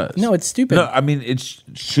 It does. No, it's stupid. No, I mean,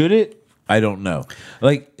 should it? I don't know.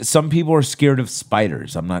 Like, some people are scared of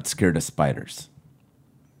spiders. I'm not scared of spiders.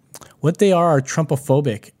 What they are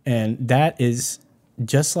Trumpophobic, and that is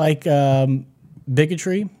just like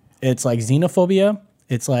bigotry. It's like xenophobia.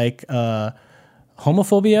 It's like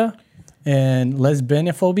homophobia and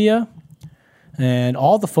lesbianophobia and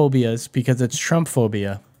all the phobias because it's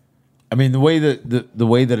Trump-phobia. I mean, the way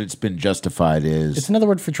that it's been justified is it's another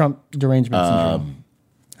word for Trump derangement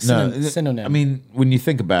syndrome. Synonym. I mean, when you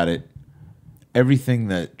think about it, everything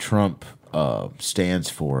that Trump stands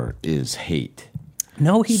for is hate.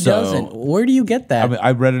 No, he doesn't. Where do you get that? I mean,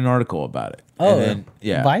 I read an article about it. Oh, and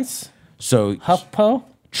then, Vice? So HuffPo?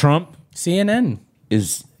 Trump CNN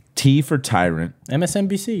is T for tyrant.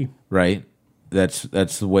 MSNBC. Right? That's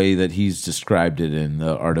the way that he's described it in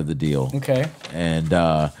The Art of the Deal. Okay.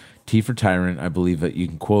 And T for tyrant, I believe that you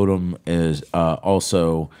can quote him as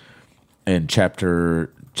also in chapter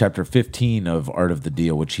 15 of Art of the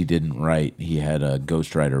Deal, which he didn't write. He had a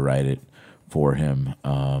ghostwriter write it for him.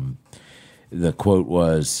 The quote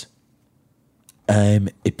was, "I'm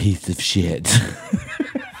a piece of shit."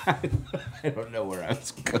 I don't know where I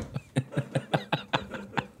was going.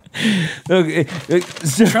 Okay.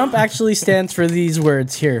 So Trump actually stands for these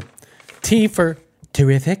words here. T for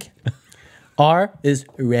terrific. R is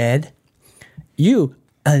red. U,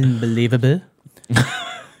 unbelievable.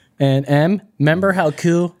 And M, remember how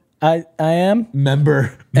cool I am?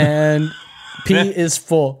 Member. And P is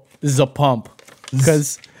for the pump.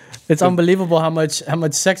 Because it's unbelievable how much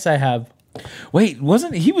sex I have. Wait,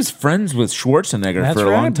 wasn't he was friends with Schwarzenegger That's for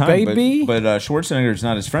a long right, time? baby. But Schwarzenegger's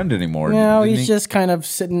not his friend anymore. No, didn't he's he? just kind of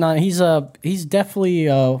sitting on. He's definitely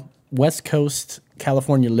a West Coast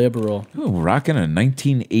California liberal. Ooh, rocking a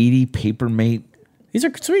 1980 Papermate. These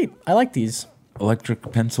are sweet. I like these.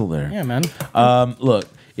 Electric pencil there. Yeah, man. Look,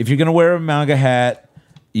 if you're gonna wear a MAGA hat,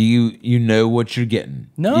 you know what you're getting.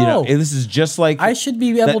 No. You know, this is just like I should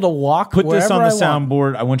be able to walk. Put this on wherever the I want.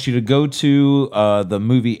 soundboard. I want you to go to the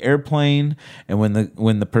movie Airplane, and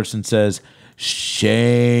when the person says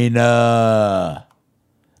Shayna,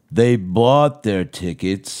 they bought their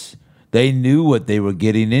tickets. They knew what they were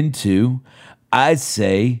getting into. I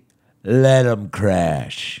say, let them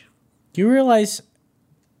crash. Do you realize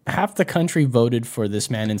half the country voted for this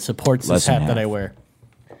man and supports Less this than hat that half. I wear?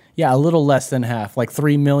 Yeah, a little less than half, like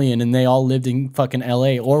 3 million, and they all lived in fucking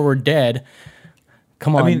L.A. or were dead.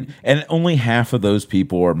 Come on. I mean, and only half of those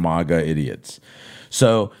people are MAGA idiots.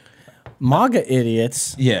 So MAGA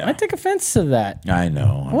idiots? Yeah. I take offense to that. I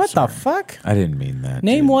know. I'm What sorry. the fuck? I didn't mean that.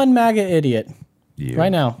 Name dude. one MAGA idiot. You.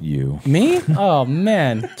 Right now. You. Me? Oh,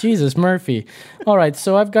 man. Jesus, Murphy. All right,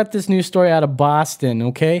 so I've got this news story out of Boston,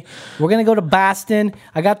 okay? We're going to go to Boston.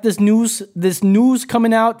 I got this news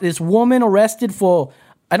coming out. This woman arrested for,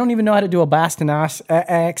 I don't even know how to do a Boston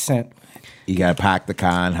accent. You got to pack the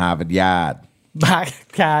car and have it yard. Back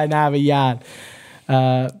kind of a yard.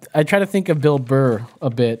 I try to think of Bill Burr a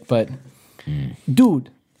bit, but dude.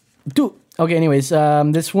 Okay, anyways,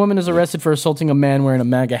 this woman is arrested for assaulting a man wearing a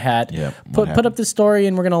MAGA hat. Yep, Put up the story,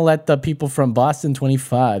 and we're gonna let the people from Boston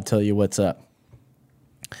 25 tell you what's up.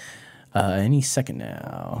 Any second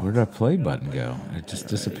now. Where did that play button go? It just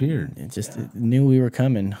disappeared. It knew we were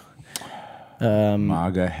coming.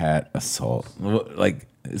 MAGA hat assault. Like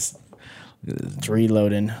it's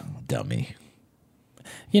reloading. Dummy.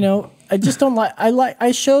 You know, I just don't like.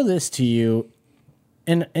 I show this to you,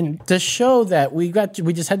 and to show that we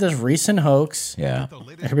just had this recent hoax. Yeah.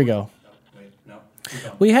 Here we go.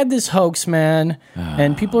 We had this hoax, man,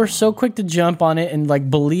 and people are so quick to jump on it and like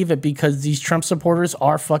believe it because these Trump supporters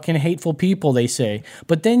are fucking hateful people, they say.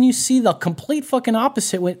 But then you see the complete fucking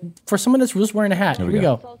opposite for someone that's just wearing a hat. Here we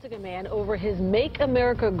go. Assaulting a man over his "Make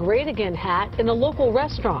America Great Again" hat in a local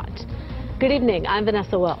restaurant. Good evening. I'm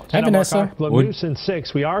Vanessa Welch. Hi, Vanessa. News Since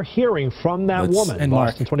 6. We are hearing from that woman. And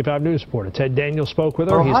Mark. Boston 25 News reporter Ted Daniels spoke with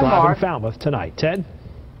her. He's hi, live Mark. in Falmouth tonight. Ted?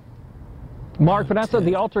 Mark, Vanessa,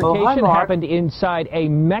 the altercation happened inside a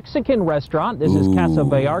Mexican restaurant. This is Casa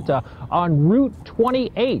Vallarta on Route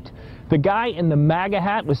 28. The guy in the MAGA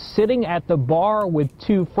hat was sitting at the bar with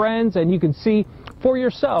two friends, and you can see for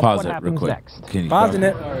yourself Pause what it real happens quick. next. Can you Pausing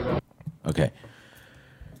it. Okay.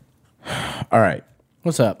 All right.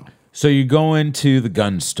 What's up? So you're going to the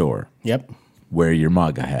gun store. Yep. Wear your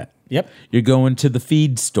MAGA hat. Yep. You're going to the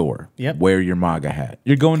feed store. Yep. Wear your MAGA hat.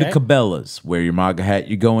 You're going to Okay. Cabela's. Wear your MAGA hat.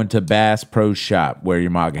 You're going to Bass Pro Shop. Wear your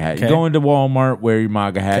MAGA hat. Okay. You're going to Walmart. Wear your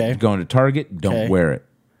MAGA hat. Okay. You're going to Target. Don't Okay. wear it.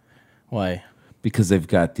 Why? Because they've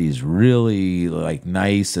got these really like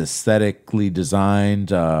nice, aesthetically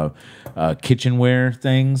designed kitchenware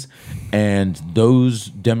things, and those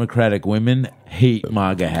Democratic women hate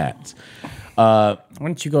MAGA hats. Why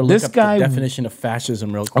don't you go look This up guy- the definition of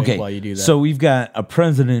fascism real quick Okay, while you do that? so we've got a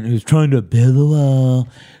president who's trying to build a wall,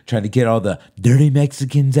 trying to get all the dirty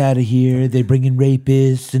Mexicans out of here. They bring in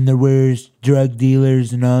rapists and the worst drug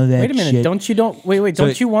dealers and all that. wait a minute, shit. don't you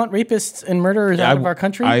want rapists and murderers out of our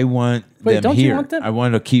country? I want Wait, them don't here. you want them? I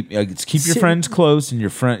want to keep your Ser- friends close and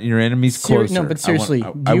your enemies closer. No, but seriously,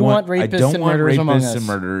 I do you want rapists I don't and want murderers among rapists us? and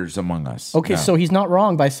murderers among us. Okay, No. so he's not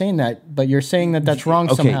wrong by saying that, but you're saying that that's wrong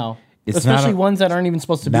Okay, somehow. it's not Especially a- ones that aren't even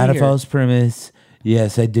supposed to be not a here. false premise.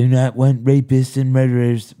 Yes, I do not want rapists and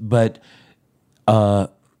murderers, but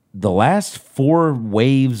the last 4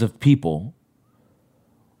 waves of people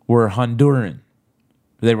were Honduran.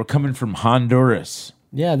 They were coming from Honduras.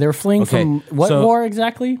 Yeah, they're fleeing Okay, from what so- war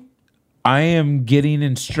exactly? I am getting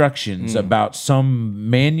instructions about some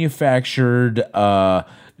manufactured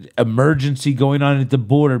emergency going on at the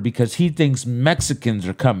border because he thinks Mexicans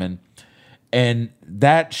are coming. And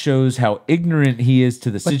that shows how ignorant he is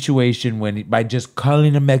to the situation by just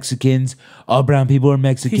calling them Mexicans. All brown people are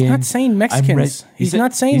Mexicans. He's not saying Mexicans. He's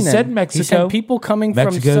not saying he that. said He Mexico. said people coming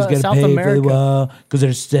Mexico's from gotta South pay America. for the wall because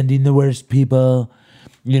they're sending the worst people.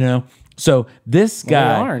 You know. So this Well,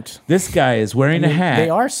 guy, they aren't. this guy is wearing I mean, a hat. they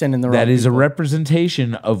are sending the wrong That is a people.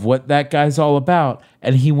 representation of what that guy's all about.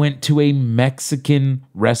 And he went to a Mexican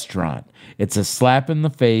restaurant. It's a slap in the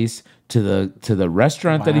face to the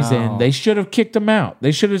restaurant that he's in. Wow. They should have kicked him out.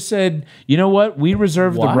 They should have said, you know what? We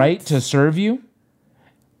reserve the What? right to serve you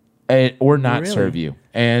or not Really? serve you.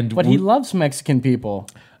 And But he loves Mexican people.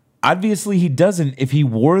 Obviously, he doesn't. If he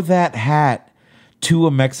wore that hat to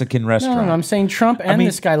a Mexican restaurant. No, I'm saying Trump and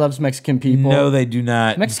this guy loves Mexican people. No, they do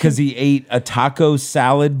not. Because he ate a taco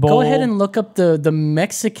salad bowl. Go ahead and look up the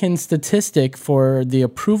Mexican statistic for the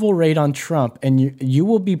approval rate on Trump, and you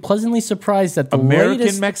will be pleasantly surprised that the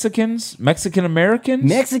American Mexicans? Mexican Americans?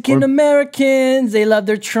 Mexican Americans, they love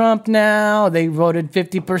their Trump now. They voted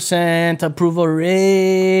 50% approval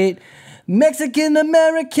rate. Mexican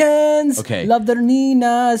Americans love their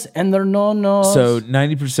ninas and their nonos. So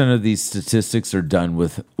 90% of these statistics are done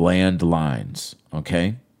with landlines,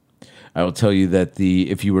 okay? I will tell you that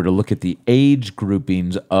if you were to look at the age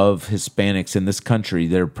groupings of Hispanics in this country,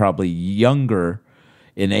 they're probably younger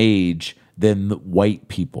in age than the white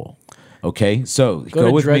people. Okay? So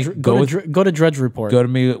go with me. Go to Drudge Report. Go to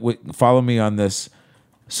me. Follow me on this.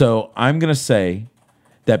 So I'm going to say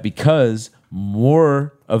that because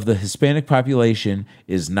more of the Hispanic population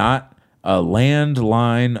is not a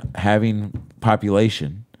landline having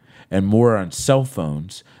population and more on cell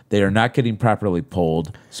phones, they are not getting properly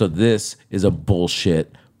polled. So this is a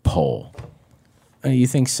bullshit poll. You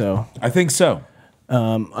think so? I think so.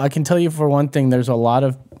 I can tell you for one thing, there's a lot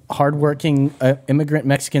of hardworking immigrant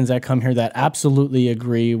Mexicans that come here that absolutely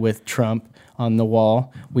agree with Trump on the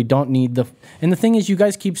wall. We don't need and the thing is, you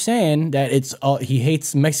guys keep saying that he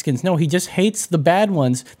hates Mexicans. No, he just hates the bad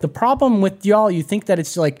ones. The problem with y'all, you think that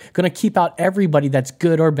it's like going to keep out everybody that's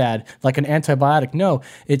good or bad, like an antibiotic. No,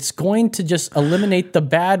 it's going to just eliminate the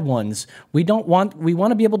bad ones. We want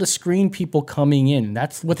to be able to screen people coming in.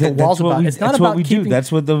 That's what the wall's about. It's not about keeping.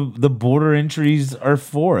 That's what the border entries are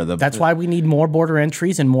for. That's why we need more border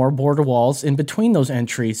entries and more border walls in between those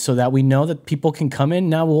entries, so that we know that people can come in.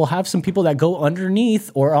 Now we'll have some people that go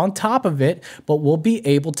underneath or on top of it, but we'll be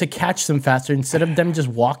able to catch them faster instead of them just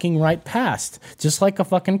walking right past, just like a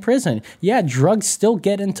fucking prison. Yeah, drugs still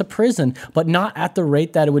get into prison, but not at the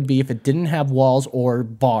rate that it would be if it didn't have walls or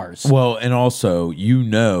bars. Well, and also, you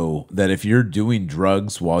know that if you're doing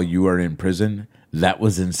drugs while you are in prison, that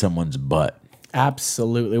was in someone's butt.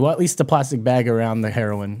 Absolutely. Well, at least the plastic bag around the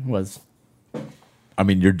heroin was. I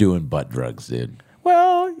mean, you're doing butt drugs, dude.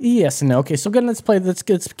 Well, yes and no. Okay, so good. Let's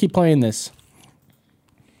keep playing this.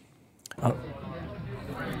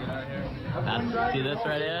 See this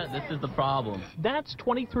right here? This is the problem. That's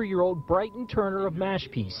 23-year-old Brighton Turner of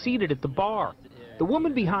Mashpee, seated at the bar. The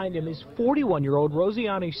woman behind him is 41-year-old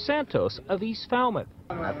Rosiane Santos of East Falmouth.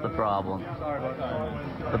 That's the problem.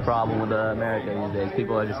 The problem with America these days.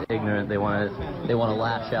 People are just ignorant. They want to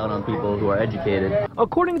lash out on people who are educated.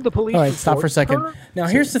 According to the police. All right, stop for a second. Now,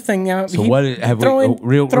 here's the thing. Now, so what have throwing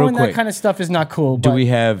real quick, that kind of stuff is not cool. Do we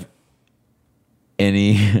have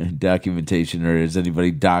any documentation, or has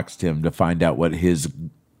anybody doxed him to find out what his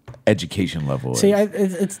education level is? See,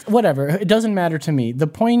 it's whatever. It doesn't matter to me. The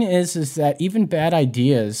point is that even bad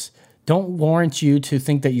ideas don't warrant you to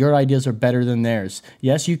think that your ideas are better than theirs.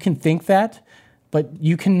 Yes, you can think that, but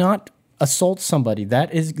you cannot assault somebody.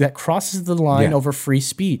 That crosses the line over free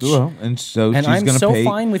speech. Well, and so and she's I'm gonna so pay,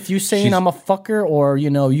 fine with you saying I'm a fucker, or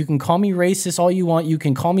you can call me racist all you want. You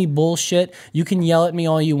can call me bullshit. You can yell at me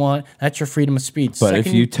all you want. That's your freedom of speech. But if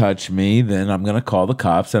you touch me, then I'm going to call the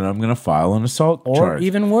cops and I'm going to file an assault charge. Or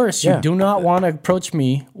even worse, you do not want to approach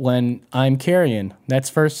me when I'm carrying. That's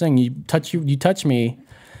first thing. You touch me,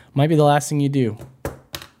 might be the last thing you do.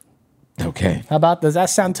 Okay. How about, does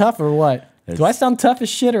that sound tough or what? Do I sound tough as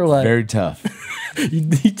shit or what? Very tough.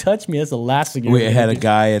 you touch me, that's the last thing. We had a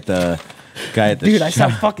guy at the dude, shop. I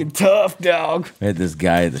sound fucking tough, dog. We had this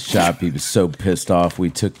guy at the shop. He was so pissed off. We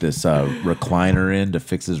took this recliner in to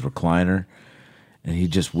fix his recliner, and he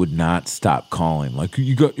just would not stop calling. Like, are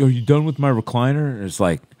you done with my recliner? And it's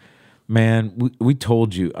like, man, we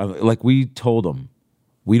told you. We told him,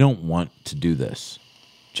 we don't want to do this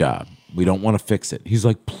job. We don't want to fix it. He's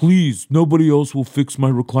like, please, nobody else will fix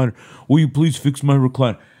my recliner. Will you please fix my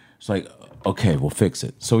recliner? It's like, okay, we'll fix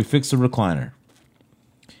it. So we fixed the recliner.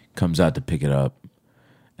 Comes out to pick it up.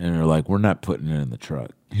 And they're like, we're not putting it in the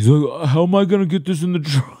truck. He's like, how am I going to get this in the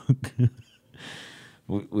truck?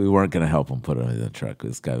 we weren't going to help him put it in the truck.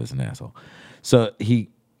 This guy was an asshole. So we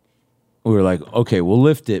were like, okay, we'll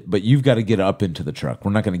lift it, but you've got to get up into the truck.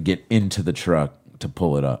 We're not going to get into the truck to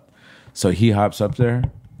pull it up. So he hops up there.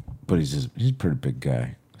 But he's a pretty big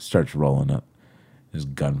guy. Starts rolling up. His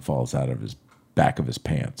gun falls out of his back of his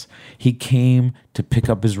pants. He came to pick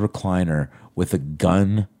up his recliner with a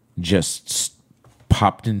gun just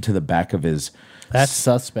popped into the back of his. That's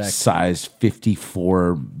suspect. Size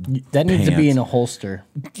 54. That needs to be in a holster.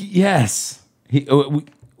 Yes.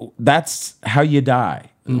 That's how you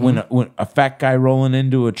die. Mm-hmm. When a fat guy rolling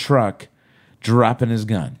into a truck, dropping his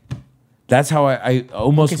gun. That's how I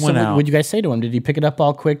almost went out. What'd you guys say to him? Did he pick it up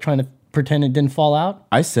all quick, trying to pretend it didn't fall out?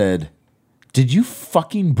 I said, "Did you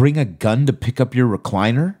fucking bring a gun to pick up your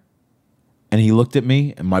recliner?" And he looked at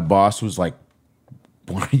me, and my boss was like,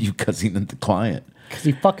 "Why are you cussing at the client?" Because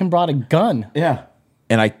he fucking brought a gun. Yeah.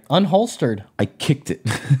 And I unholstered. I kicked it.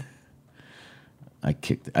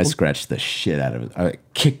 I scratched the shit out of it. I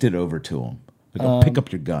kicked it over to him. I go, pick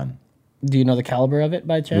up your gun. Do you know the caliber of it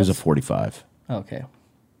by chance? It was a .45. Okay.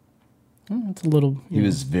 It's a little. He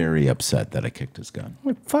was very upset that I kicked his gun.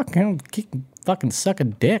 Fuck him. Fucking suck a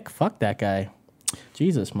dick. Fuck that guy.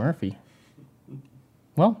 Jesus, Murphy.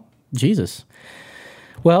 Well, Jesus.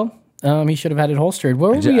 Well, he should have had it holstered.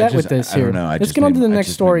 Where were we at with this here? I don't know. Let's get on to the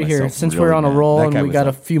next story here, since we're on a roll and we got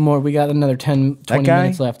a few more. We got another 10, 20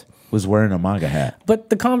 minutes left. Was wearing a MAGA hat. But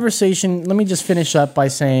the conversation, let me just finish up by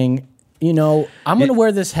saying, I'm going to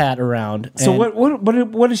wear this hat around. So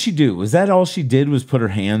what did she do? Was that all she did was put her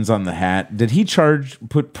hands on the hat? Did he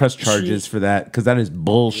press charges for that? Because that is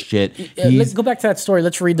bullshit. Let's go back to that story.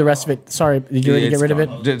 Let's read the rest of it. Sorry, did you already get rid of it?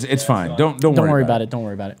 It's fine. Don't worry about it. Don't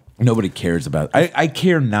worry about it. Nobody cares about it. I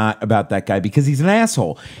care not about that guy because he's an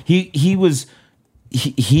asshole. He was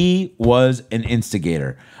an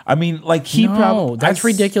instigator. I mean, like probably that's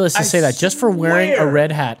ridiculous to say that just for wearing a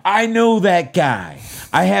red hat. I know that guy.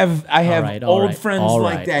 I have old friends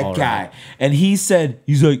like that guy. And he's like,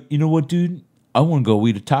 you know what, dude? I want to go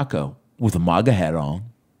eat a taco with a MAGA hat on.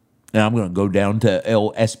 And I'm going to go down to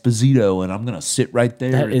El Esposito and I'm going to sit right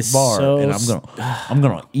there at the bar and I'm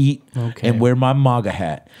going to eat and wear my MAGA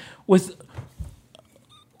hat with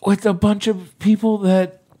a bunch of people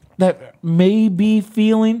that may be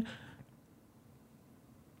feeling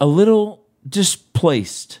a little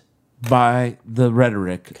displaced by the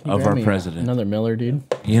rhetoric of our president. Another Miller, dude.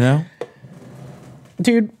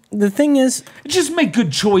 Dude, the thing is, just make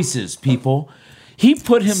good choices, people. He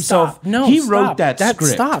put himself. He wrote that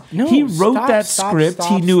script. He wrote that script.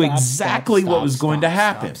 He knew exactly what was going to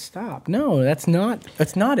happen. Stop. No, that's not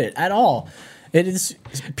it at all. It is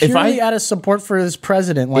purely out of support for his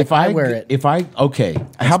president. Like I wear it.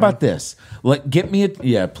 How about this? Get me a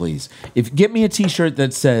T-shirt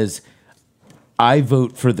that says, "I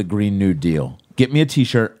vote for the Green New Deal." Get me a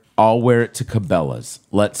T-shirt. I'll wear it to Cabela's.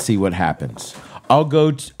 Let's see what happens.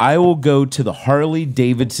 I will go to the Harley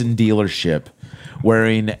Davidson dealership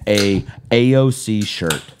wearing a AOC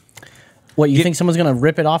shirt. What, you think someone's gonna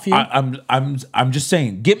rip it off you? I'm just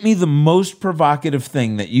saying. Get me the most provocative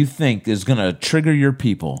thing that you think is gonna trigger your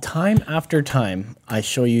people. Time after time, I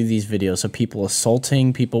show you these videos of people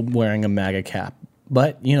assaulting people wearing a MAGA cap.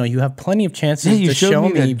 But you have plenty of chances to show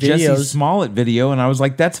me the Jesse Smollett video, and I was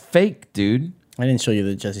like, "That's fake, dude." I didn't show you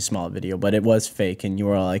the Jesse Smollett video, but it was fake, and you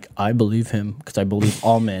were like, "I believe him because I believe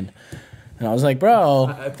all men." And I was like,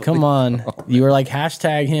 "Bro, come on!" You were like,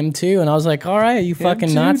 "Hashtag him too," and I was like, "All right, you fucking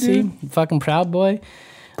too, Nazi, you fucking Proud Boy."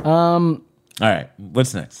 All right,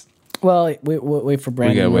 what's next? Well, wait for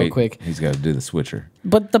Brandon real quick. He's got to do the switcher.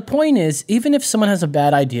 But the point is, even if someone has a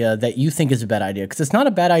bad idea that you think is a bad idea, because it's not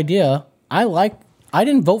a bad idea. I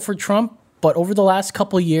didn't vote for Trump, but over the last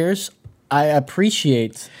couple of years, I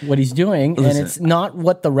appreciate what he's doing, and it's not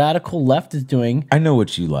what the radical left is doing. I know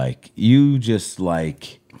what you like. You just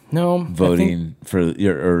like voting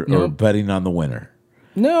or betting on the winner.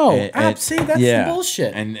 No, that's the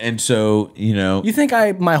bullshit. And so you think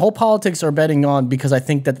my whole politics are betting on because I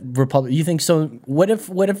think that Republic. You think so? What if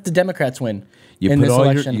the Democrats win in this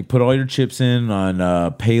election? You put all your chips in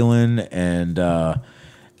on Palin and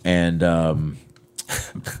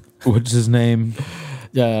what's his name?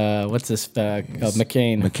 What's this?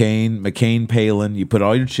 McCain. McCain, Palin. You put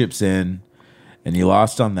all your chips in, and you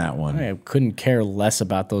lost on that one. I couldn't care less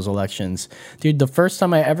about those elections. Dude, the first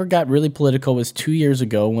time I ever got really political was 2 years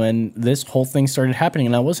ago when this whole thing started happening,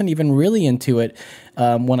 and I wasn't even really into it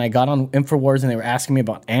when I got on InfoWars and they were asking me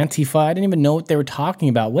about Antifa. I didn't even know what they were talking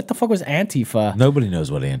about. What the fuck was Antifa? Nobody knows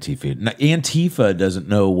what Antifa is. Antifa doesn't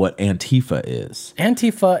know what Antifa is.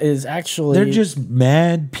 Antifa is actually... They're just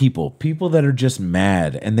mad people. People that are just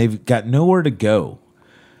mad, and they've got nowhere to go.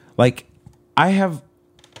 Like, I have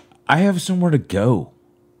somewhere to go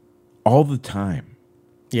all the time.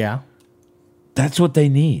 Yeah. That's what they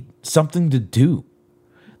need. Something to do.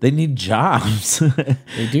 They need jobs.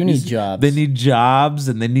 They do need jobs. They need jobs,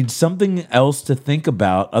 and they need something else to think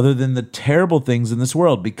about other than the terrible things in this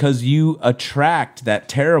world, because you attract that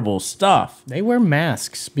terrible stuff. They wear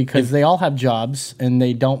masks because they all have jobs and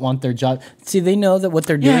they don't want their job. See, they know that what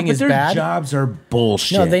they're doing is bad. Their jobs are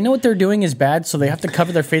bullshit. No, they know what they're doing is bad, so they have to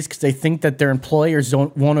cover their face because they think that their employers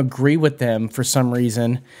won't agree with them for some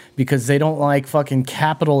reason because they don't like fucking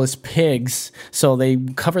capitalist pigs. So they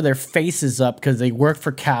cover their faces up because they work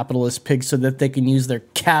for capitalist pigs so that they can use their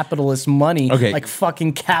capitalist money like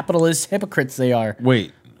fucking capitalist hypocrites they are.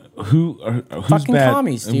 Wait, who's fucking bad?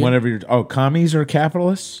 commies, dude. Whatever. Commies are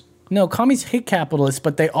capitalists? No, commies hate capitalists,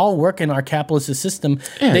 but they all work in our capitalist system.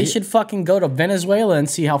 They should fucking go to Venezuela and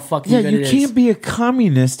see how fucking good it is. You can't be a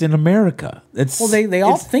communist in America. They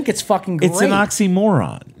all think it's fucking great. It's an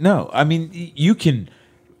oxymoron. No, I mean, you can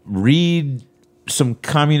read some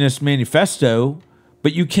communist manifesto,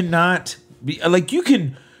 but you cannot be like you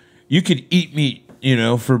could eat meat,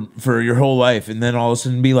 for your whole life, and then all of a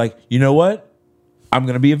sudden be like, you know what? I'm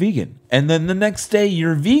gonna be a vegan, and then the next day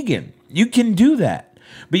you're vegan. You can do that.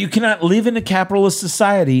 But you cannot live in a capitalist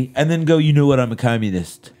society and then go, you know what, I'm a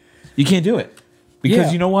communist. You can't do it.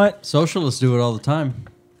 Because you know what? Socialists do it all the time.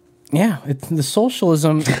 Yeah, the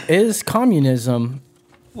socialism is communism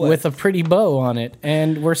with a pretty bow on it.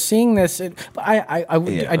 And we're seeing this.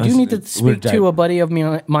 I do need to speak to a buddy of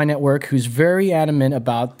mine at work who's very adamant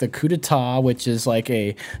about the coup d'etat, which is like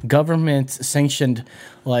a government-sanctioned,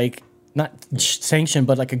 not sanctioned,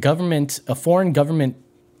 but like a foreign government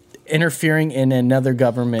interfering in another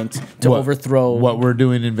government to overthrow what we're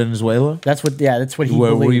doing in Venezuela. That's what he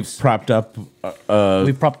believes. We've propped up.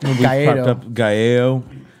 We've propped up Guaido.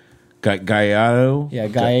 Yeah,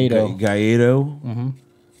 Guaido. Mm-hmm.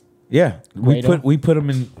 Yeah, we put him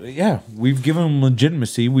in. Yeah, we've given him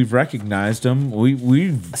legitimacy. We've recognized him.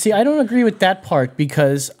 We've see. I don't agree with that part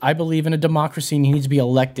because I believe in a democracy and he needs to be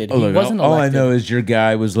elected. He wasn't elected. All I know is your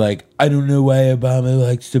guy was like, I don't know why Obama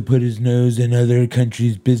likes to put his nose in other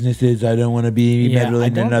countries' businesses. I don't want to be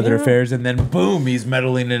meddling in other affairs. And then boom, he's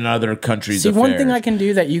meddling in other countries' affairs. One thing I can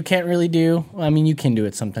do that you can't really do. I mean, you can do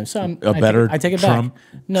it sometimes. So I take it Trump, back.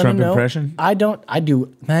 No, impression? I don't. I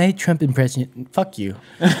do my Trump impression. Fuck you.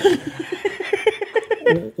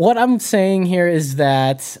 What I'm saying here is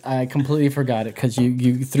that I completely forgot it because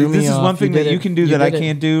you threw me off. This is one thing that you can do that I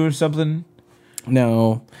can't do or something?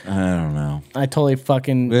 No. I don't know. I totally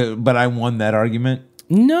fucking... But I won that argument?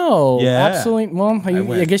 No. Yeah. Absolutely. Well,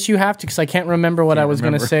 I guess you have to because I can't remember what I was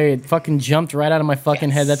going to say. It fucking jumped right out of my fucking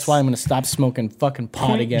head. That's why I'm going to stop smoking fucking pot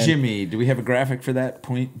Point again. Jimmy. Do we have a graphic for that?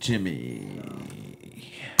 Point Jimmy.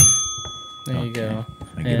 There you go.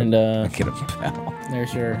 I get a pal.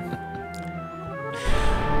 There's your...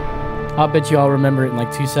 I'll bet you all remember it in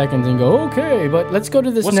like 2 seconds and go, okay, but let's go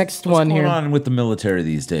to this next one here. What's going on with the military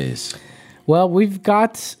these days? Well, we've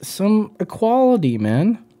got some equality,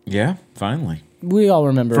 man. Yeah, finally. We all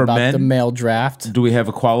remember about the male draft. Do we have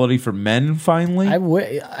equality for men finally? I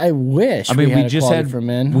wish I mean, we just had for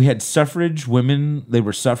men. We had suffrage. Women, they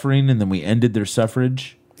were suffering, and then we ended their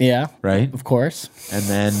suffrage. Yeah. Right? Of course. And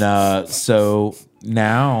then, so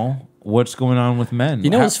now... What's going on with men? You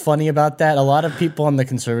know what's funny about that? A lot of people on the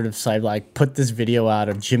conservative side put this video out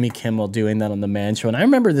of Jimmy Kimmel doing that on the Man Show. And I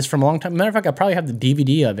remember this from a long time. Matter of fact, I probably have the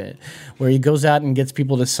DVD of it where he goes out and gets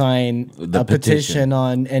people to sign a petition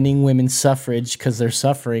on ending women's suffrage because they're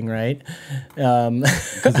suffering, right?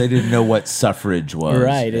 Because they didn't know what suffrage was.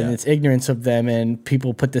 Right, and it's ignorance of them. And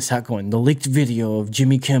people put this out going, the leaked video of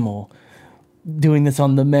Jimmy Kimmel doing this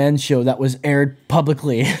on the Man Show that was aired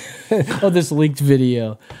publicly of this leaked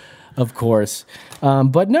video. Of course.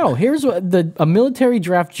 But no, here's what a military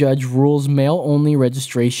draft judge rules male-only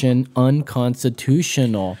registration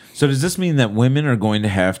unconstitutional. So does this mean that women are going to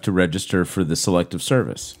have to register for the selective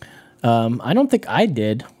service? I don't think I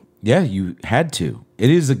did. Yeah, you had to.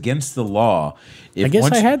 It is against the law. I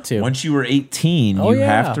guess I had to. Once you were 18, you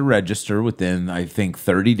have to register within, I think,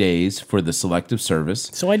 30 days for the selective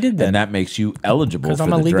service. So I did that. And that makes you eligible for the draft.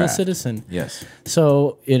 Because I'm a legal citizen. Yes.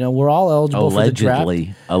 So, we're all eligible for the draft.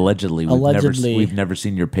 Allegedly. We've never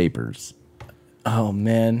seen your papers. Oh,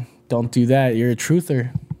 man. Don't do that. You're a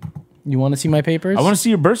truther. You want to see my papers? I want to see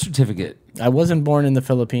your birth certificate. I wasn't born in the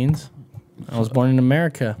Philippines. I was born in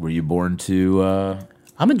America. Were you born to...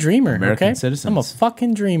 I'm a dreamer, American citizens. I'm a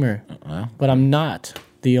fucking dreamer. Well. But I'm not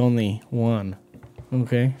the only one.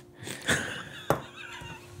 Okay?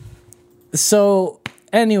 So,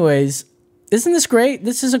 anyways, isn't this great?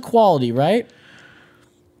 This is equality, right?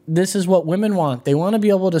 This is what women want. They want to be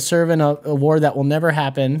able to serve in a war that will never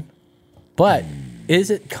happen. But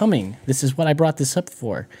is it coming? This is what I brought this up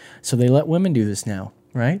for. So they let women do this now,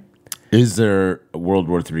 right? Is there a World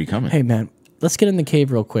War III coming? Hey, man. Let's get in the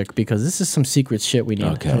cave real quick because this is some secret shit we need.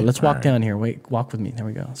 Okay. So let's walk down here. Wait, walk with me. There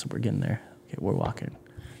we go. So we're getting there. Okay, we're walking.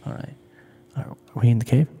 All right. Are we in the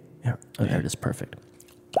cave? Yeah. Oh, there it is. Perfect.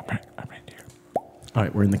 I'm right here. All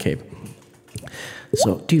right, we're in the cave.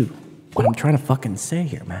 So, dude, what I'm trying to fucking say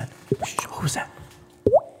here, man. Who's that?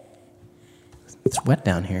 It's wet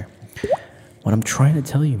down here. What I'm trying to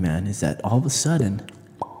tell you, man, is that all of a sudden,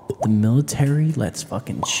 the military lets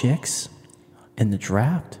fucking chicks in the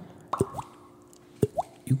draft,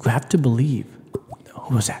 you have to believe.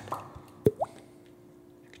 Who was that?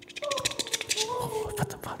 What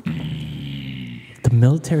the fuck? The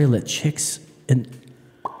military let chicks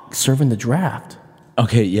serve in the draft.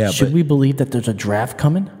 Okay, yeah. Should we believe that there's a draft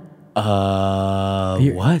coming?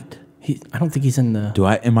 What? I don't think he's in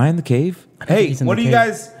the. Am I in the cave? Hey, what are you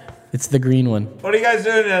guys? It's the green one. What are you guys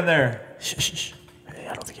doing down there? Shh. Hey,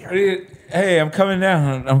 I don't think Hey, I'm coming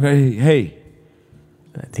down. Hey.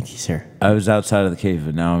 I think he's here. I was outside of the cave,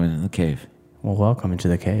 but now I'm in the cave. Well, welcome into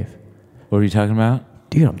the cave. What are you talking about?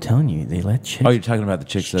 Dude, I'm telling you, they let chicks. Oh, you're talking about the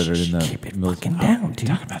chicks that are in the keep it fucking down, dude.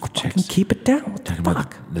 Talking about the chicks. Keep it down. What talking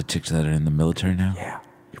about the chicks that are in the military now? Yeah,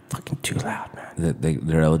 you're fucking too loud, man.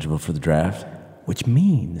 They're eligible for the draft? Which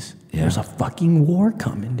means there's a fucking war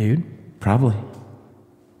coming, dude. Probably.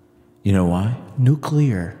 You know why?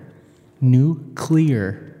 Nuclear. We're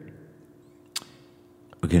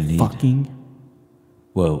gonna need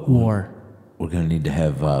war. We're gonna need to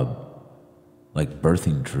have like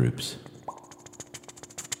birthing troops.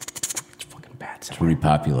 It's fucking bad. To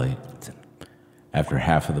repopulate. After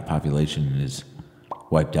half of the population is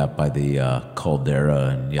wiped out by the caldera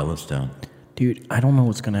and Yellowstone. Dude, I don't know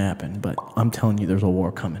what's gonna happen, but I'm telling you, there's a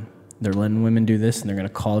war coming. They're letting women do this, and they're gonna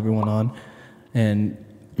call everyone on, and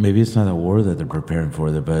maybe it's not a war that they're preparing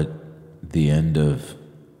for, but the end of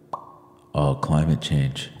climate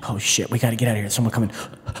change. Oh shit, we gotta get out of here. Someone coming.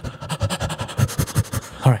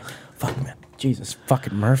 All right, fuck man, Jesus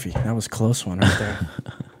fucking Murphy, that was a close one right there.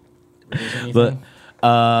 But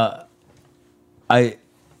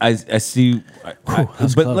I see.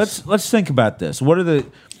 But let's think about this. What are the?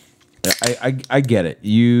 I get it.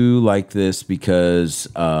 You like this because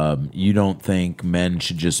you don't think men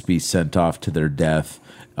should just be sent off to their death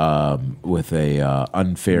with a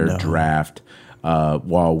unfair draft.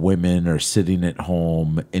 While women are sitting at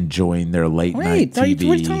home enjoying their late night TV.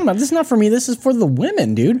 What are you talking about? This is not for me. This is for the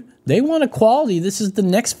women, dude. They want equality. This is the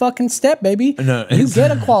next fucking step, baby. No, you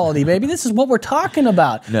get equality, baby. This is what we're talking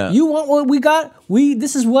about. No. You want what we got?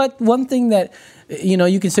 This is what one thing that,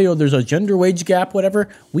 you can say, oh, there's a gender wage gap, whatever.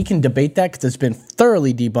 We can debate that because it's been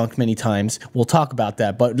thoroughly debunked many times. We'll talk about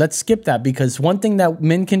that. But let's skip that because one thing that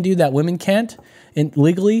men can do that women can't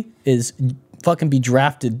legally is fucking be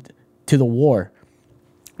drafted to the war,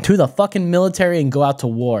 to the fucking military and go out to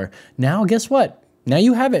war. Now, guess what? Now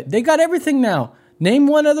you have it. They got everything now. Name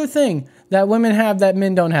one other thing that women have that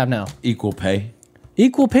men don't have now. Equal pay.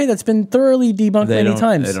 Equal pay that's been thoroughly debunked many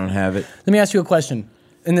times. They don't have it. Let me ask you a question.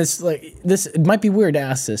 And this it might be weird to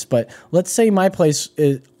ask this, but let's say my place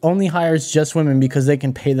only hires just women because they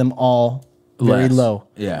can pay them all very low.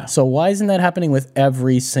 Yeah. So why isn't that happening with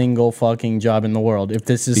every single fucking job in the world if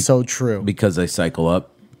this is so true? Because they cycle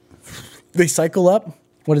up. They cycle up?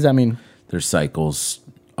 What does that mean? Their cycles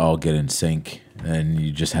all get in sync, and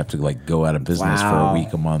you just have to go out of business for a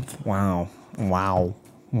week, a month. Wow.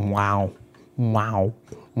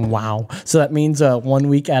 So that means 1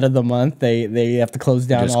 week out of the month, they have to close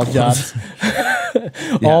down all jobs.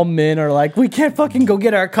 All men are like, we can't fucking go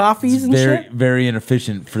get our coffees and shit. Very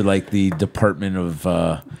inefficient for the Department of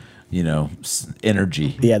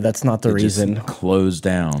energy. Yeah, that's not the reason. Just closed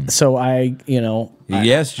down. So I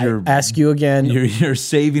ask you again. You're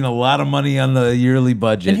saving a lot of money on the yearly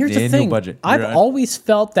budget. And here's the thing. Budget. I've always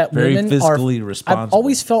felt that women fiscally responsible. I've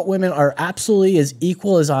always felt women are absolutely as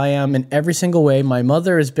equal as I am in every single way. My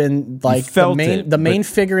mother has been the main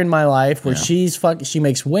figure in my life where she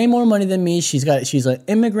makes way more money than me. She's an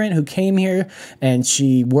immigrant who came here and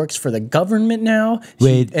she works for the government now.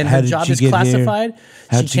 And her job is classified.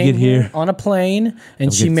 How'd she get here? On a plane,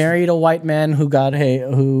 and she married a white man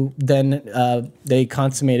who then they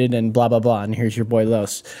consummated and blah blah blah. And here's your boy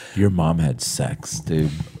Los. Your mom had sex,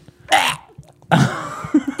 dude.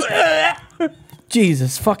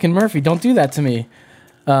 Jesus fucking Murphy, don't do that to me.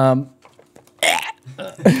 All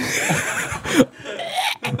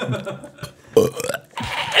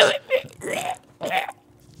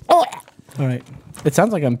right, it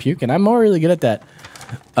sounds like I'm puking. I'm more really good at that.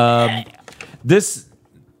 This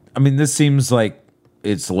seems like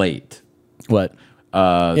it's late. What?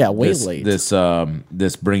 Way late.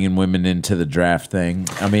 This bringing women into the draft thing.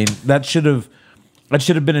 I mean, that should have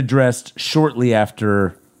been addressed shortly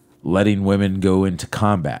after letting women go into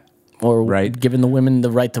combat, or giving the women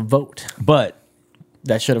the right to vote. But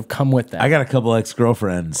that should have come with that. I got a couple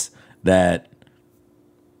ex-girlfriends that,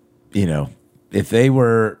 if they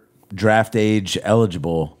were draft age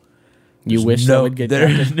eligible, You wish that would get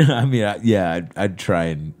drafted? I mean, I'd try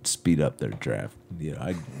and speed up their draft. You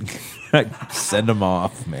know, I'd send them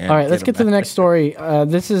off, man. All right, let's get to the next story.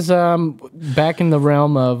 This is back in the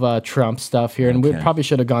realm of Trump stuff here, and we probably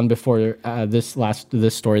should have gone before this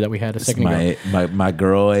story that we had a second ago. My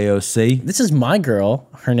girl AOC. This is my girl.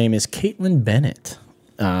 Her name is Caitlin Bennett.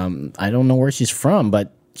 I don't know where she's from,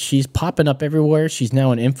 but she's popping up everywhere. She's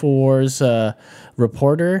now an InfoWars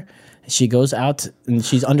reporter. She goes out and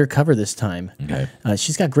she's undercover this time. Okay.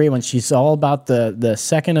 She's got great ones. She's all about the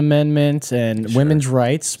Second Amendment and women's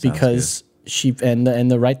rights because she and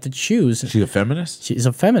the right to choose. Is she a feminist? She's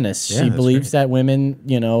a feminist. Yeah, she believes that women,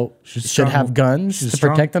 should have guns to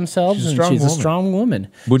protect themselves, and she's a strong woman.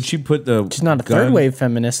 Would she put the? She's not a third wave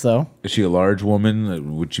feminist though. Is she a large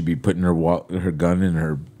woman? Would she be putting her gun in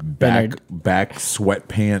her back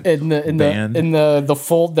sweatpant in the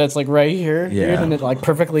fold that's like right here? Yeah. And it like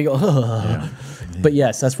perfectly. But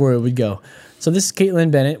yes, that's where it would go. So this is Caitlin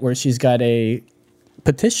Bennett, where she's got a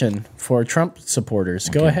petition for Trump supporters.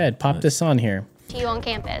 Go ahead, pop this on here. To you on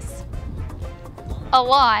campus. A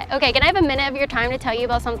lot. Okay, can I have a minute of your time to tell you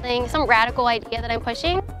about some radical idea that I'm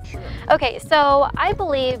pushing? Sure. Okay, so I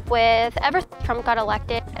believe ever since Trump got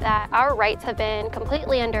elected that our rights have been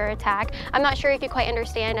completely under attack. I'm not sure if you quite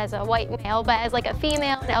understand as a white male, but as like a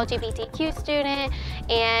female, an LGBTQ student,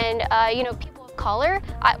 and people of color,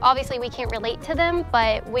 obviously we can't relate to them,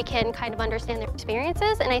 but we can kind of understand their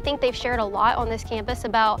experiences, and I think they've shared a lot on this campus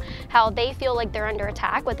about how they feel like they're under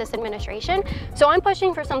attack with this administration. So I'm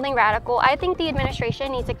pushing for something radical. I think the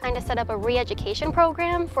administration needs to kind of set up a re-education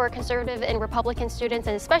program for conservative and Republican students,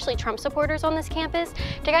 and especially Trump supporters on this campus,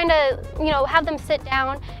 to kind of, have them sit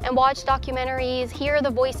down and watch documentaries, hear the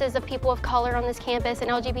voices of people of color on this campus and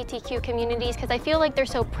LGBTQ communities, because I feel like they're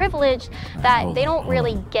so privileged that they don't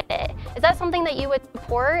really get it. Is that something that you would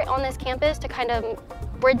support on this campus to kind of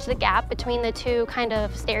bridge the gap between the two kind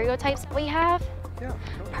of stereotypes that we have? Yeah.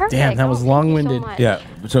 Perfect. Damn, that was long-winded. Yeah.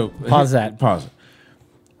 So pause that. Pause.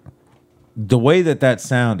 The way that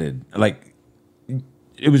sounded, like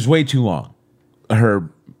it was way too long. Her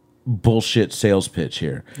bullshit sales pitch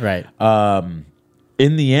here. Right.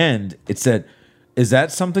 In the end, it said, "Is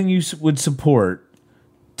that something you would support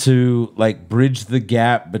to like bridge the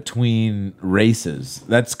gap between races?"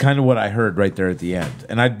 That's kind of what I heard right there at the end.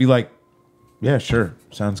 And I'd be like, yeah, sure.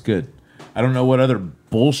 Sounds good. I don't know what other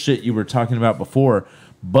bullshit you were talking about before,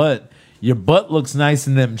 but your butt looks nice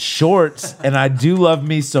in them shorts, and I do love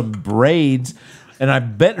me some braids, and I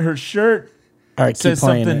bet her shirt says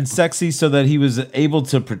something sexy so that he was able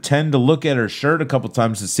to pretend to look at her shirt a couple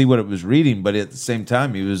times to see what it was reading, but at the same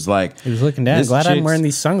time he was looking down. Glad I'm wearing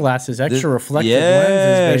these sunglasses, extra reflective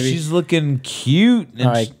lenses, baby. She's looking cute. And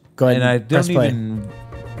all right, go ahead. And I don't even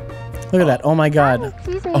look at that. Oh my God.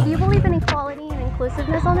 Excuse me, do you believe in equality and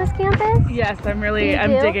inclusiveness on this campus? Yes, I'm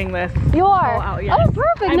digging this. You are? All out, yes. Oh,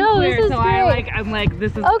 perfect. This is so great. I'm like,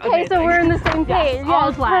 this is okay, amazing. so we're in the same page. Yes,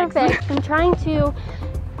 all flags. Perfect. I'm trying to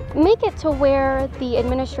make it to where the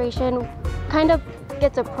administration kind of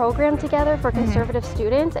gets a program together for conservative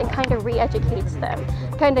students and kind of re-educates them,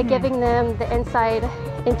 kind of giving them the insight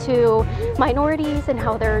into minorities and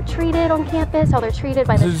how they're treated on campus, how they're treated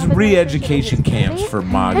by the re-education camps for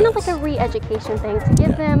MAGAs. Kind of like a re-education thing to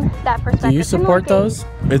give them that perspective. Do you support those?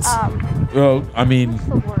 It's well, I mean, what's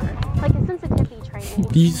the word? Like a sensitivity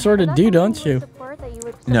training. You sort of do, don't you?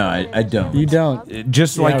 No, I don't. You don't.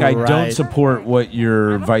 Just like I don't support what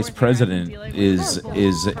your vice president is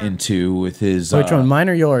into with his. Which one, mine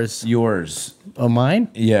or yours? Yours. Oh, mine?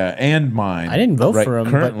 Yeah, and mine. I didn't vote for him.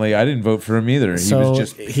 Currently, I didn't vote for him either. So he was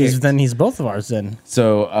just picked. he's both of ours then.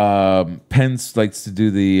 So Pence likes to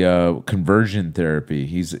do the conversion therapy.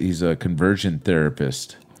 He's a conversion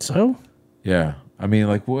therapist. So? Yeah. I mean,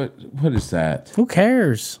 like, what is that? Who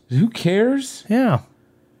cares? Who cares? Yeah.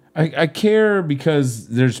 I care because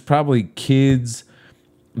there's probably kids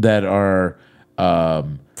that are.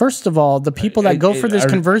 First of all, the people that go for this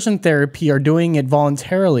conversion therapy are doing it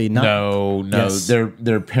voluntarily. No, yes.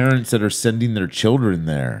 They're parents that are sending their children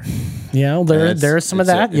there. Yeah, well, there's some of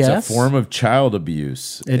that. Yes, it's a form of child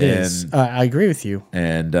abuse. It is. I agree with you.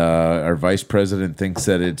 And our vice president thinks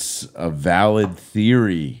that it's a valid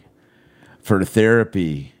theory for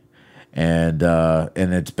therapy. And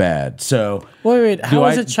it's bad. So wait. How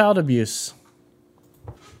is it child abuse?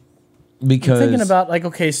 Because I'm thinking about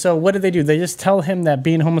so what do? They just tell him that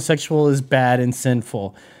being homosexual is bad and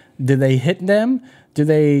sinful. Do they hit them? Do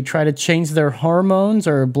they try to change their hormones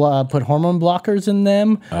or put hormone blockers in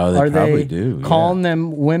them? Oh, they Are probably they do. calling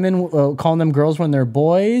them women, calling them girls when they're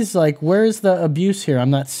boys? Like, where's the abuse here? I'm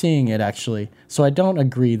not seeing it, actually. So I don't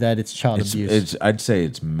agree that it's child abuse. I'd say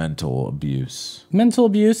it's mental abuse. Mental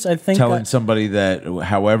abuse, I think. Telling somebody that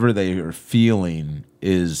however they are feeling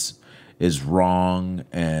is wrong,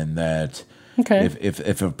 and that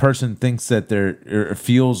if a person thinks that they're or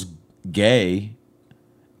feels gay,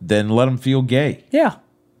 then let them feel gay. Yeah.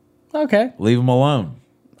 Okay. Leave them alone.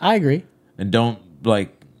 I agree. And don't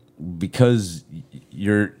because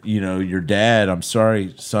your dad, I'm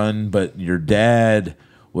sorry, son, but your dad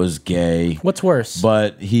was gay. What's worse?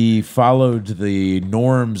 But he followed the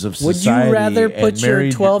norms of society. Would you rather put your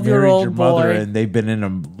 12-year-old boy, and they've been in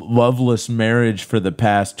a loveless marriage for the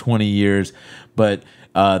past 20 years, but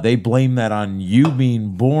they blame that on you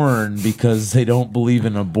being born because they don't believe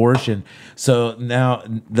in abortion. So now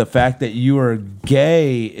the fact that you are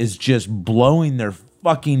gay is just blowing their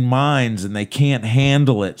fucking minds, and they can't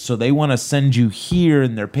handle it. So they want to send you here,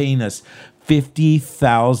 and they're paying us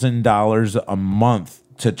 $50,000 a month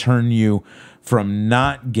to turn you from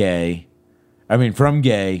gay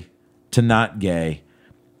to not gay.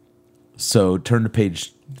 So turn to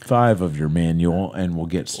page 5 of your manual and we'll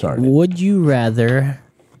get started. Would you rather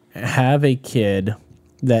have a kid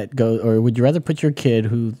that goes, or would you rather put your kid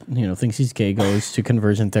who thinks he's gay goes to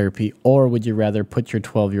conversion therapy, or would you rather put your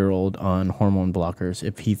 12-year-old on hormone blockers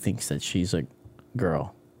if he thinks that she's a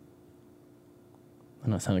girl? I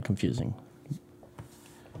know it sounded confusing,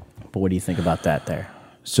 but what do you think about that there?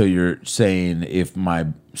 So you're saying if my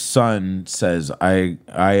son says I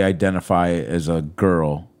identify as a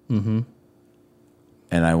girl, and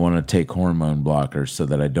I want to take hormone blockers so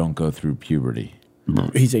that I don't go through puberty.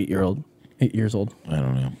 He's 8 years old. I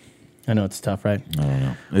don't know. I know it's tough, right? I don't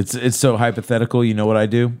know. It's so hypothetical. You know what I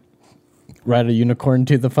do? Ride a unicorn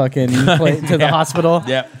to the fucking to the hospital.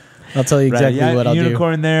 Yeah. I'll tell you exactly what I'll do.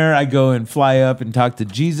 Unicorn there. I go and fly up and talk to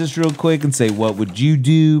Jesus real quick and say, "What would you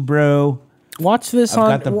do, bro?" Watch this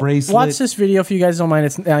got the bracelet. Watch this video if you guys don't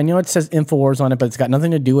mind. I know it says InfoWars on it, but it's got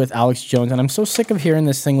nothing to do with Alex Jones. And I'm so sick of hearing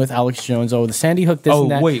this thing with Alex Jones. Oh, the Sandy Hook, this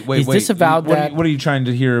and that. Wait. He's disavowed that. What are you trying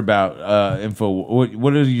to hear about Info?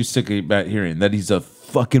 What are you sick about hearing? That he's a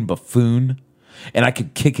fucking buffoon and I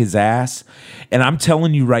could kick his ass? And I'm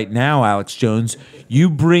telling you right now, Alex Jones, you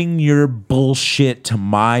bring your bullshit to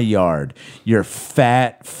my yard. Your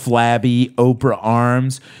fat, flabby Oprah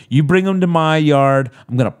arms. You bring them to my yard,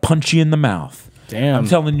 I'm going to punch you in the mouth. Damn. I'm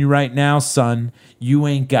telling you right now, son, you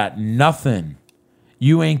ain't got nothing.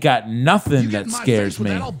 You ain't got nothing that scares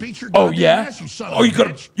me. Oh, yeah? Oh, you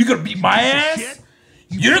gonna beat my ass?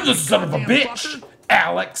 You're the son of a bitch,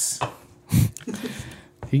 Alex.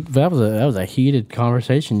 That was a heated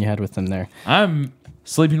conversation you had with him there. I'm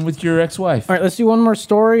sleeping with your ex-wife. All right, let's do one more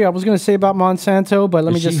story. I was going to say about Monsanto, but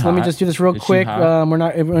let me just do this real quick. We're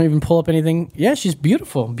not even pull up anything. Yeah, she's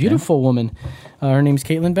beautiful, beautiful woman. Her name's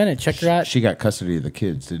Caitlin Bennett. Check her out. She got custody of the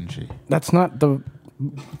kids, didn't she? That's not the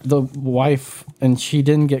wife, and she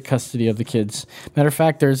didn't get custody of the kids. Matter of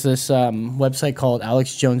fact, there's this website called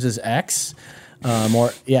Alex Jones's Ex, I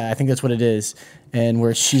think that's what it is, and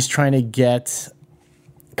where she's trying to get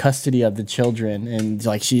custody of the children, and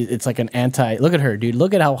it's like an anti. Look at her, dude.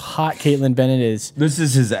 Look at how hot Caitlin Bennett is. This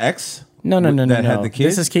is his ex? No. That had the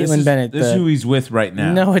kids? This is Caitlin Bennett. This is who he's with right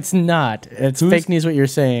now. No, it's not. It's fake news what you're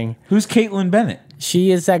saying. Who's Caitlin Bennett?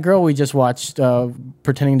 She is that girl we just watched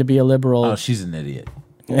pretending to be a liberal. Oh, she's an idiot.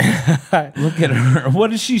 Look at her.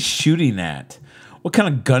 What is she shooting at? What kind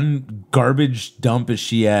of garbage dump is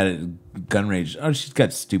she at gun range? Oh, she's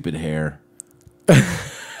got stupid hair.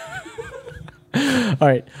 All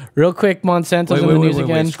right, real quick, Monsanto's in the news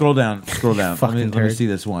again. Wait, scroll down. Let me see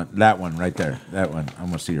this one. That one right there. That one. I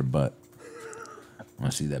want to see your butt. I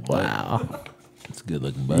want to see that butt. Wow, it's a good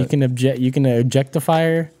looking butt. You can objectify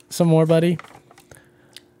her some more, buddy.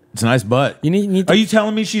 It's a nice butt. You need Are you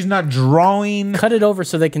telling me she's not drawing? Cut it over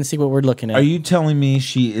so they can see what we're looking at. Are you telling me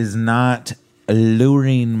she is not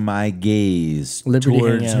alluring my gaze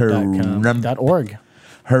towards her rump?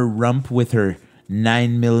 Her rump with her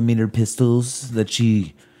 9mm pistols that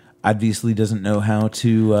she obviously doesn't know how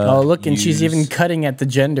to look, and use. she's even cutting at the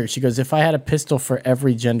gender. She goes, if I had a pistol for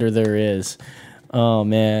every gender there is. Oh,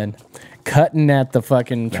 man. Cutting at the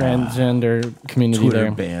fucking transgender community Twitter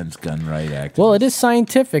there. bans gun right activists. Well, it is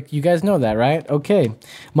scientific. You guys know that, right? Okay.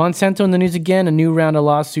 Monsanto in the news again. A new round of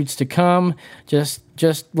lawsuits to come. Just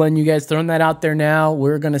letting you guys throwing that out there now.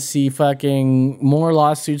 We're going to see fucking more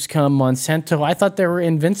lawsuits come. Monsanto, I thought they were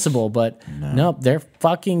invincible, but nope, they're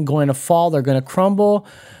fucking going to fall. They're going to crumble.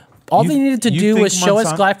 All they needed to do was show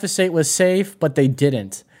us glyphosate was safe, but they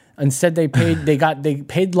didn't. Instead, they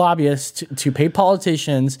paid lobbyists to pay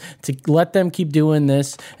politicians to let them keep doing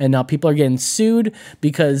this, and now people are getting sued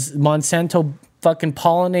because Monsanto fucking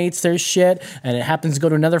pollinates their shit, and it happens to go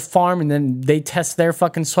to another farm, and then they test their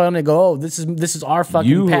fucking soil, and they go, "Oh, this is our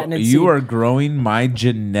fucking patented seed." You are growing my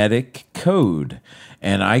genetic code,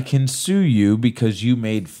 and I can sue you because you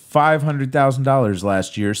made $500,000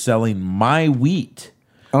 last year selling my wheat,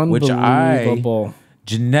 which I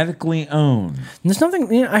genetically own. There's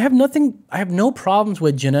nothing. I have nothing. I have no problems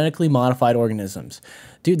with genetically modified organisms,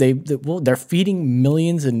 dude. They're feeding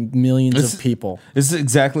millions and millions of people. This is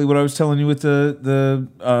exactly what I was telling you with the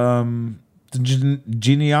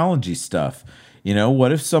genealogy stuff. You know,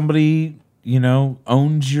 what if somebody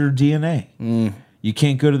owns your DNA? You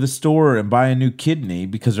can't go to the store and buy a new kidney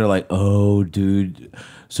because they're like, oh, dude,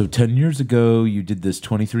 so 10 years ago you did this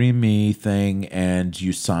 23andMe thing and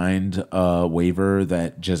you signed a waiver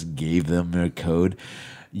that just gave them a code.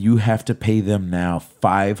 You have to pay them now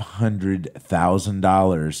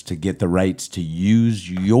 $500,000 to get the rights to use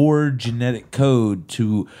your genetic code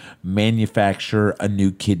to manufacture a new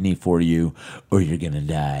kidney for you, or you're going to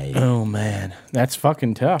die. Oh, man. That's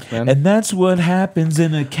fucking tough, man. And that's what happens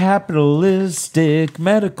in a capitalistic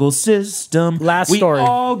medical system. Last we story. We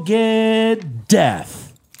all get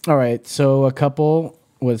death. All right. So a couple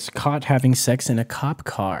was caught having sex in a cop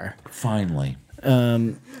car. Finally.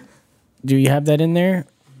 Do you have that in there?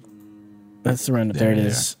 That's around it. There it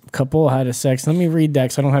is. Couple had a sex. Let me read that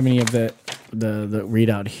because I don't have any of the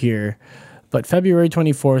readout here. But February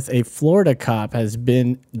 24th, a Florida cop has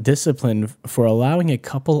been disciplined for allowing a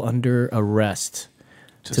couple under arrest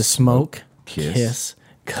to smoke, kiss,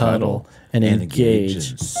 cuddle, and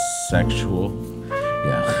engage in sexual,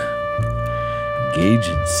 engage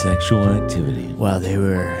in sexual activity while they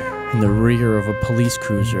were in the rear of a police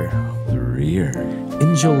cruiser. The rear.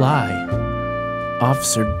 In July,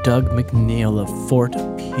 Officer Doug McNeil of Fort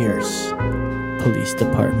Pierce Police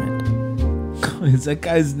Department. Is that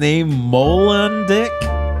guy's name Molendick?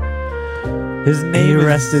 His name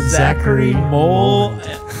arrested is Zachary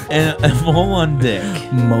Molendick.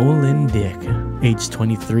 Molendick, age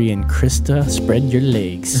 23, and Krista Spread Your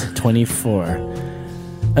Legs, 24.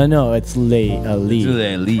 No, it's Lee. Lee.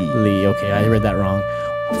 Okay, I read that wrong.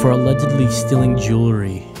 For allegedly stealing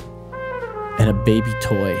jewelry and a baby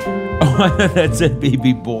toy. Oh, that's a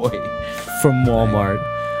baby boy. From Walmart.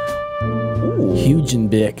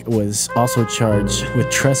 Hugenbick was also charged with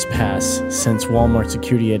trespass since Walmart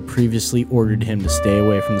security had previously ordered him to stay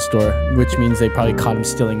away from the store, which means they probably caught him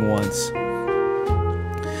stealing once.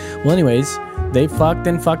 Well, anyways, they fucked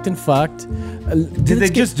and fucked and fucked. Did they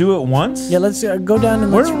just do it once? Yeah, let's go down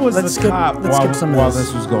and where was the cop skip some while of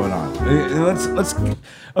this was going on? Let's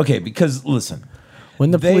okay, because listen.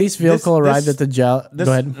 When the police vehicle arrived at the jail,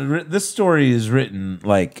 go ahead. This story is written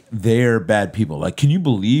like they're bad people. Like, can you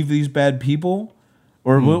believe these bad people?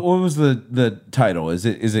 Or what was the title? Is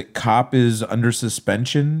it cop is under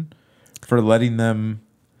suspension for letting them?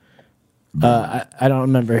 I don't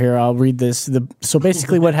remember here. I'll read this. So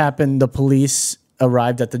basically, what happened? The police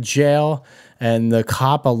arrived at the jail, and the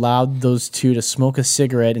cop allowed those two to smoke a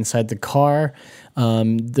cigarette inside the car.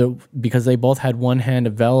 Because they both had one hand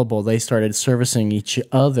available, they started servicing each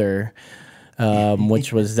other,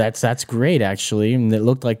 which was that's great actually. And it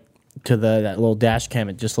looked like to that little dash cam,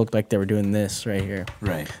 it just looked like they were doing this right here.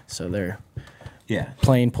 Right. So they're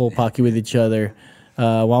playing pool pocky with each other.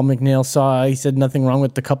 While McNeil he said nothing wrong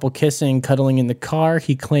with the couple kissing, cuddling in the car.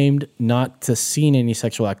 He claimed not to seen any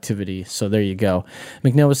sexual activity. So there you go.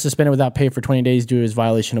 McNeil was suspended without pay for 20 days due to his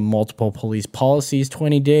violation of multiple police policies.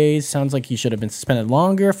 20 days. Sounds like he should have been suspended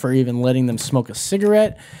longer for even letting them smoke a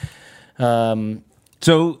cigarette.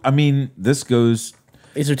 So, I mean, this goes...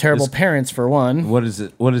 These are terrible parents, for one. What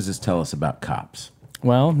does this tell us about cops?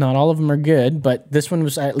 Well, not all of them are good, but this one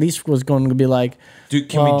was going to be like... Dude,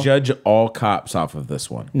 can we judge all cops off of this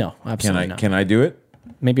one? No, absolutely not. Can I do it?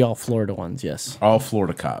 Maybe all Florida ones, yes. All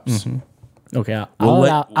Florida cops. Mm-hmm. Okay,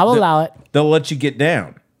 I'll allow it. They'll let you get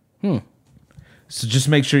down. So just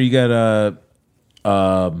make sure you got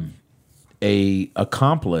a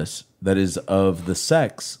accomplice that is of the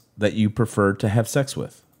sex that you prefer to have sex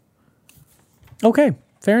with. Okay,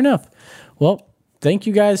 fair enough. Well, thank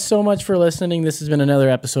you guys so much for listening. This has been another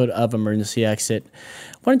episode of Emergency Exit.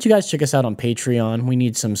 Why don't you guys check us out on Patreon? We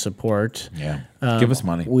need some support. Yeah. Give us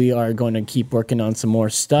money. We are going to keep working on some more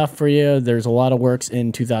stuff for you. There's a lot of works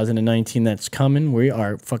in 2019 that's coming. We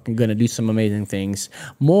are fucking going to do some amazing things.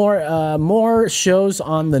 More shows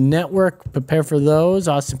on the network. Prepare for those.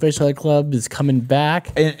 Austin Facial Hair Club is coming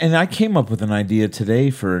back. And I came up with an idea today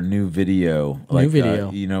for a new video.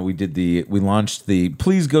 We launched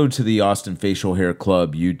please go to the Austin Facial Hair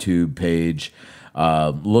Club YouTube page.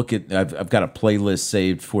 Look at I've got a playlist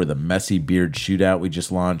saved for the Messy Beard Shootout. We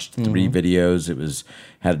just launched 3 videos. It was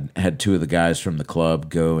had 2 of the guys from the club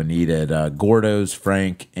go and eat at Gordo's,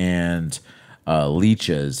 Frank, and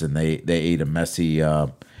Leech's, and they ate a messy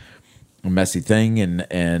thing,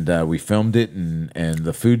 and we filmed it, and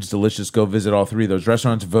the food's delicious. Go visit all 3 of those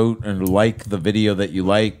restaurants, vote and like the video that you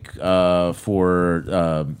like for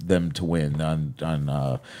them to win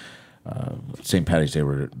on St. Paddy's Day.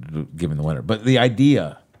 We're giving the winner, but the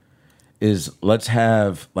idea is let's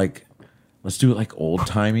do it like old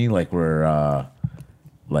timey, like we're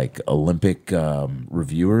like Olympic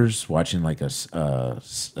reviewers watching like what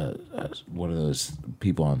are those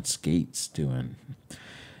people on skates doing,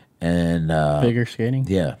 and figure skating.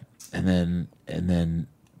 Yeah, and then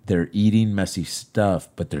they're eating messy stuff,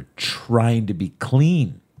 but they're trying to be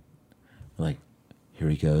clean. Like, here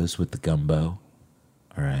he goes with the gumbo.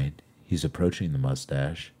 All right. He's approaching the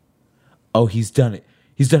mustache. Oh, he's done it.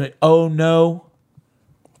 He's done it. Oh, no.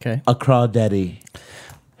 Okay. A crawdaddy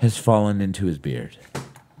has fallen into his beard.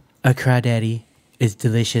 A crawdaddy is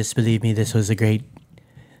delicious. Believe me, this was a great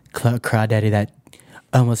crawdaddy that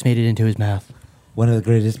almost made it into his mouth. One of the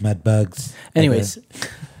greatest mud bugs. Anyways,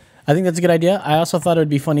 I think that's a good idea. I also thought it would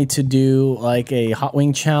be funny to do like a hot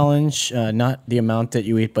wing challenge. Not the amount that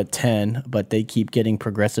you eat, but 10. But they keep getting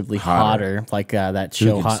progressively hotter like that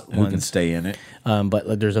show Hot Ones. Who can stay in it?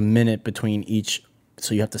 But there's a minute between each,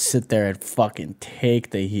 so you have to sit there and fucking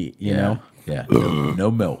take the heat. You know? Yeah.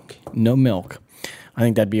 No milk. No milk. I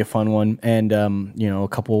think that'd be a fun one, and a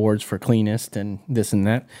couple awards for cleanest and this and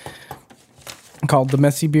that. Called the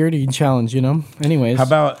Messy Beard Eating Challenge. Anyways, how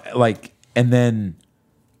about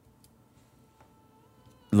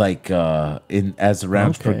as the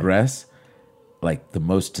rounds progress, like the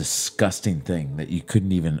most disgusting thing that you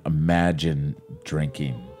couldn't even imagine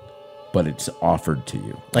drinking, but it's offered to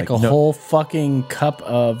you. Like a whole fucking cup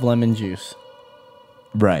of lemon juice.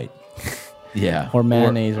 Right. Yeah. Or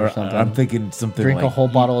mayonnaise or something. I'm thinking something Drink like... a whole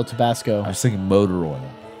bottle of Tabasco. I was thinking motor oil.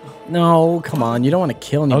 No, come on. You don't want to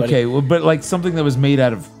kill anybody. Okay, well, but like something that was made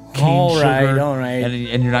out of cane sugar. All right.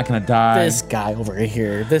 And you're not going to die. This guy over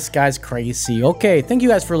here. This guy's crazy. Okay, thank you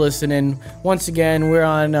guys for listening. Once again, we're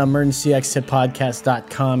on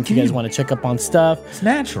emergencyexitpodcast.com if you guys want to check up on stuff. It's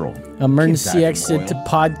natural.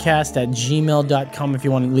 Emergencyexitpodcast@gmail.com if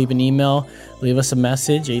you want to leave an email. Leave us a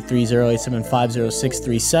message,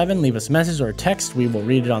 830-875-0637. Leave us a message or a text. We will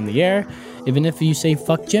read it on the air. Even if you say,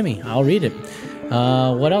 fuck Jimmy, I'll read it.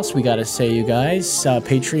 What else we got to say, you guys?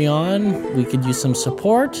 Patreon, we could use some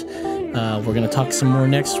support. We're going to talk some more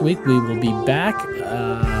next week. We will be back.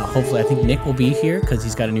 Hopefully, I think Nick will be here because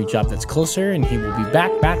he's got a new job that's closer, and he will be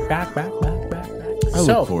back. I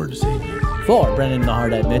look forward to seeing you. For Brendan the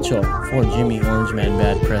Hardhead Mitchell, for Jimmy Orangeman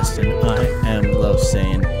Bad Preston, I am Low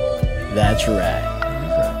saying, that's right.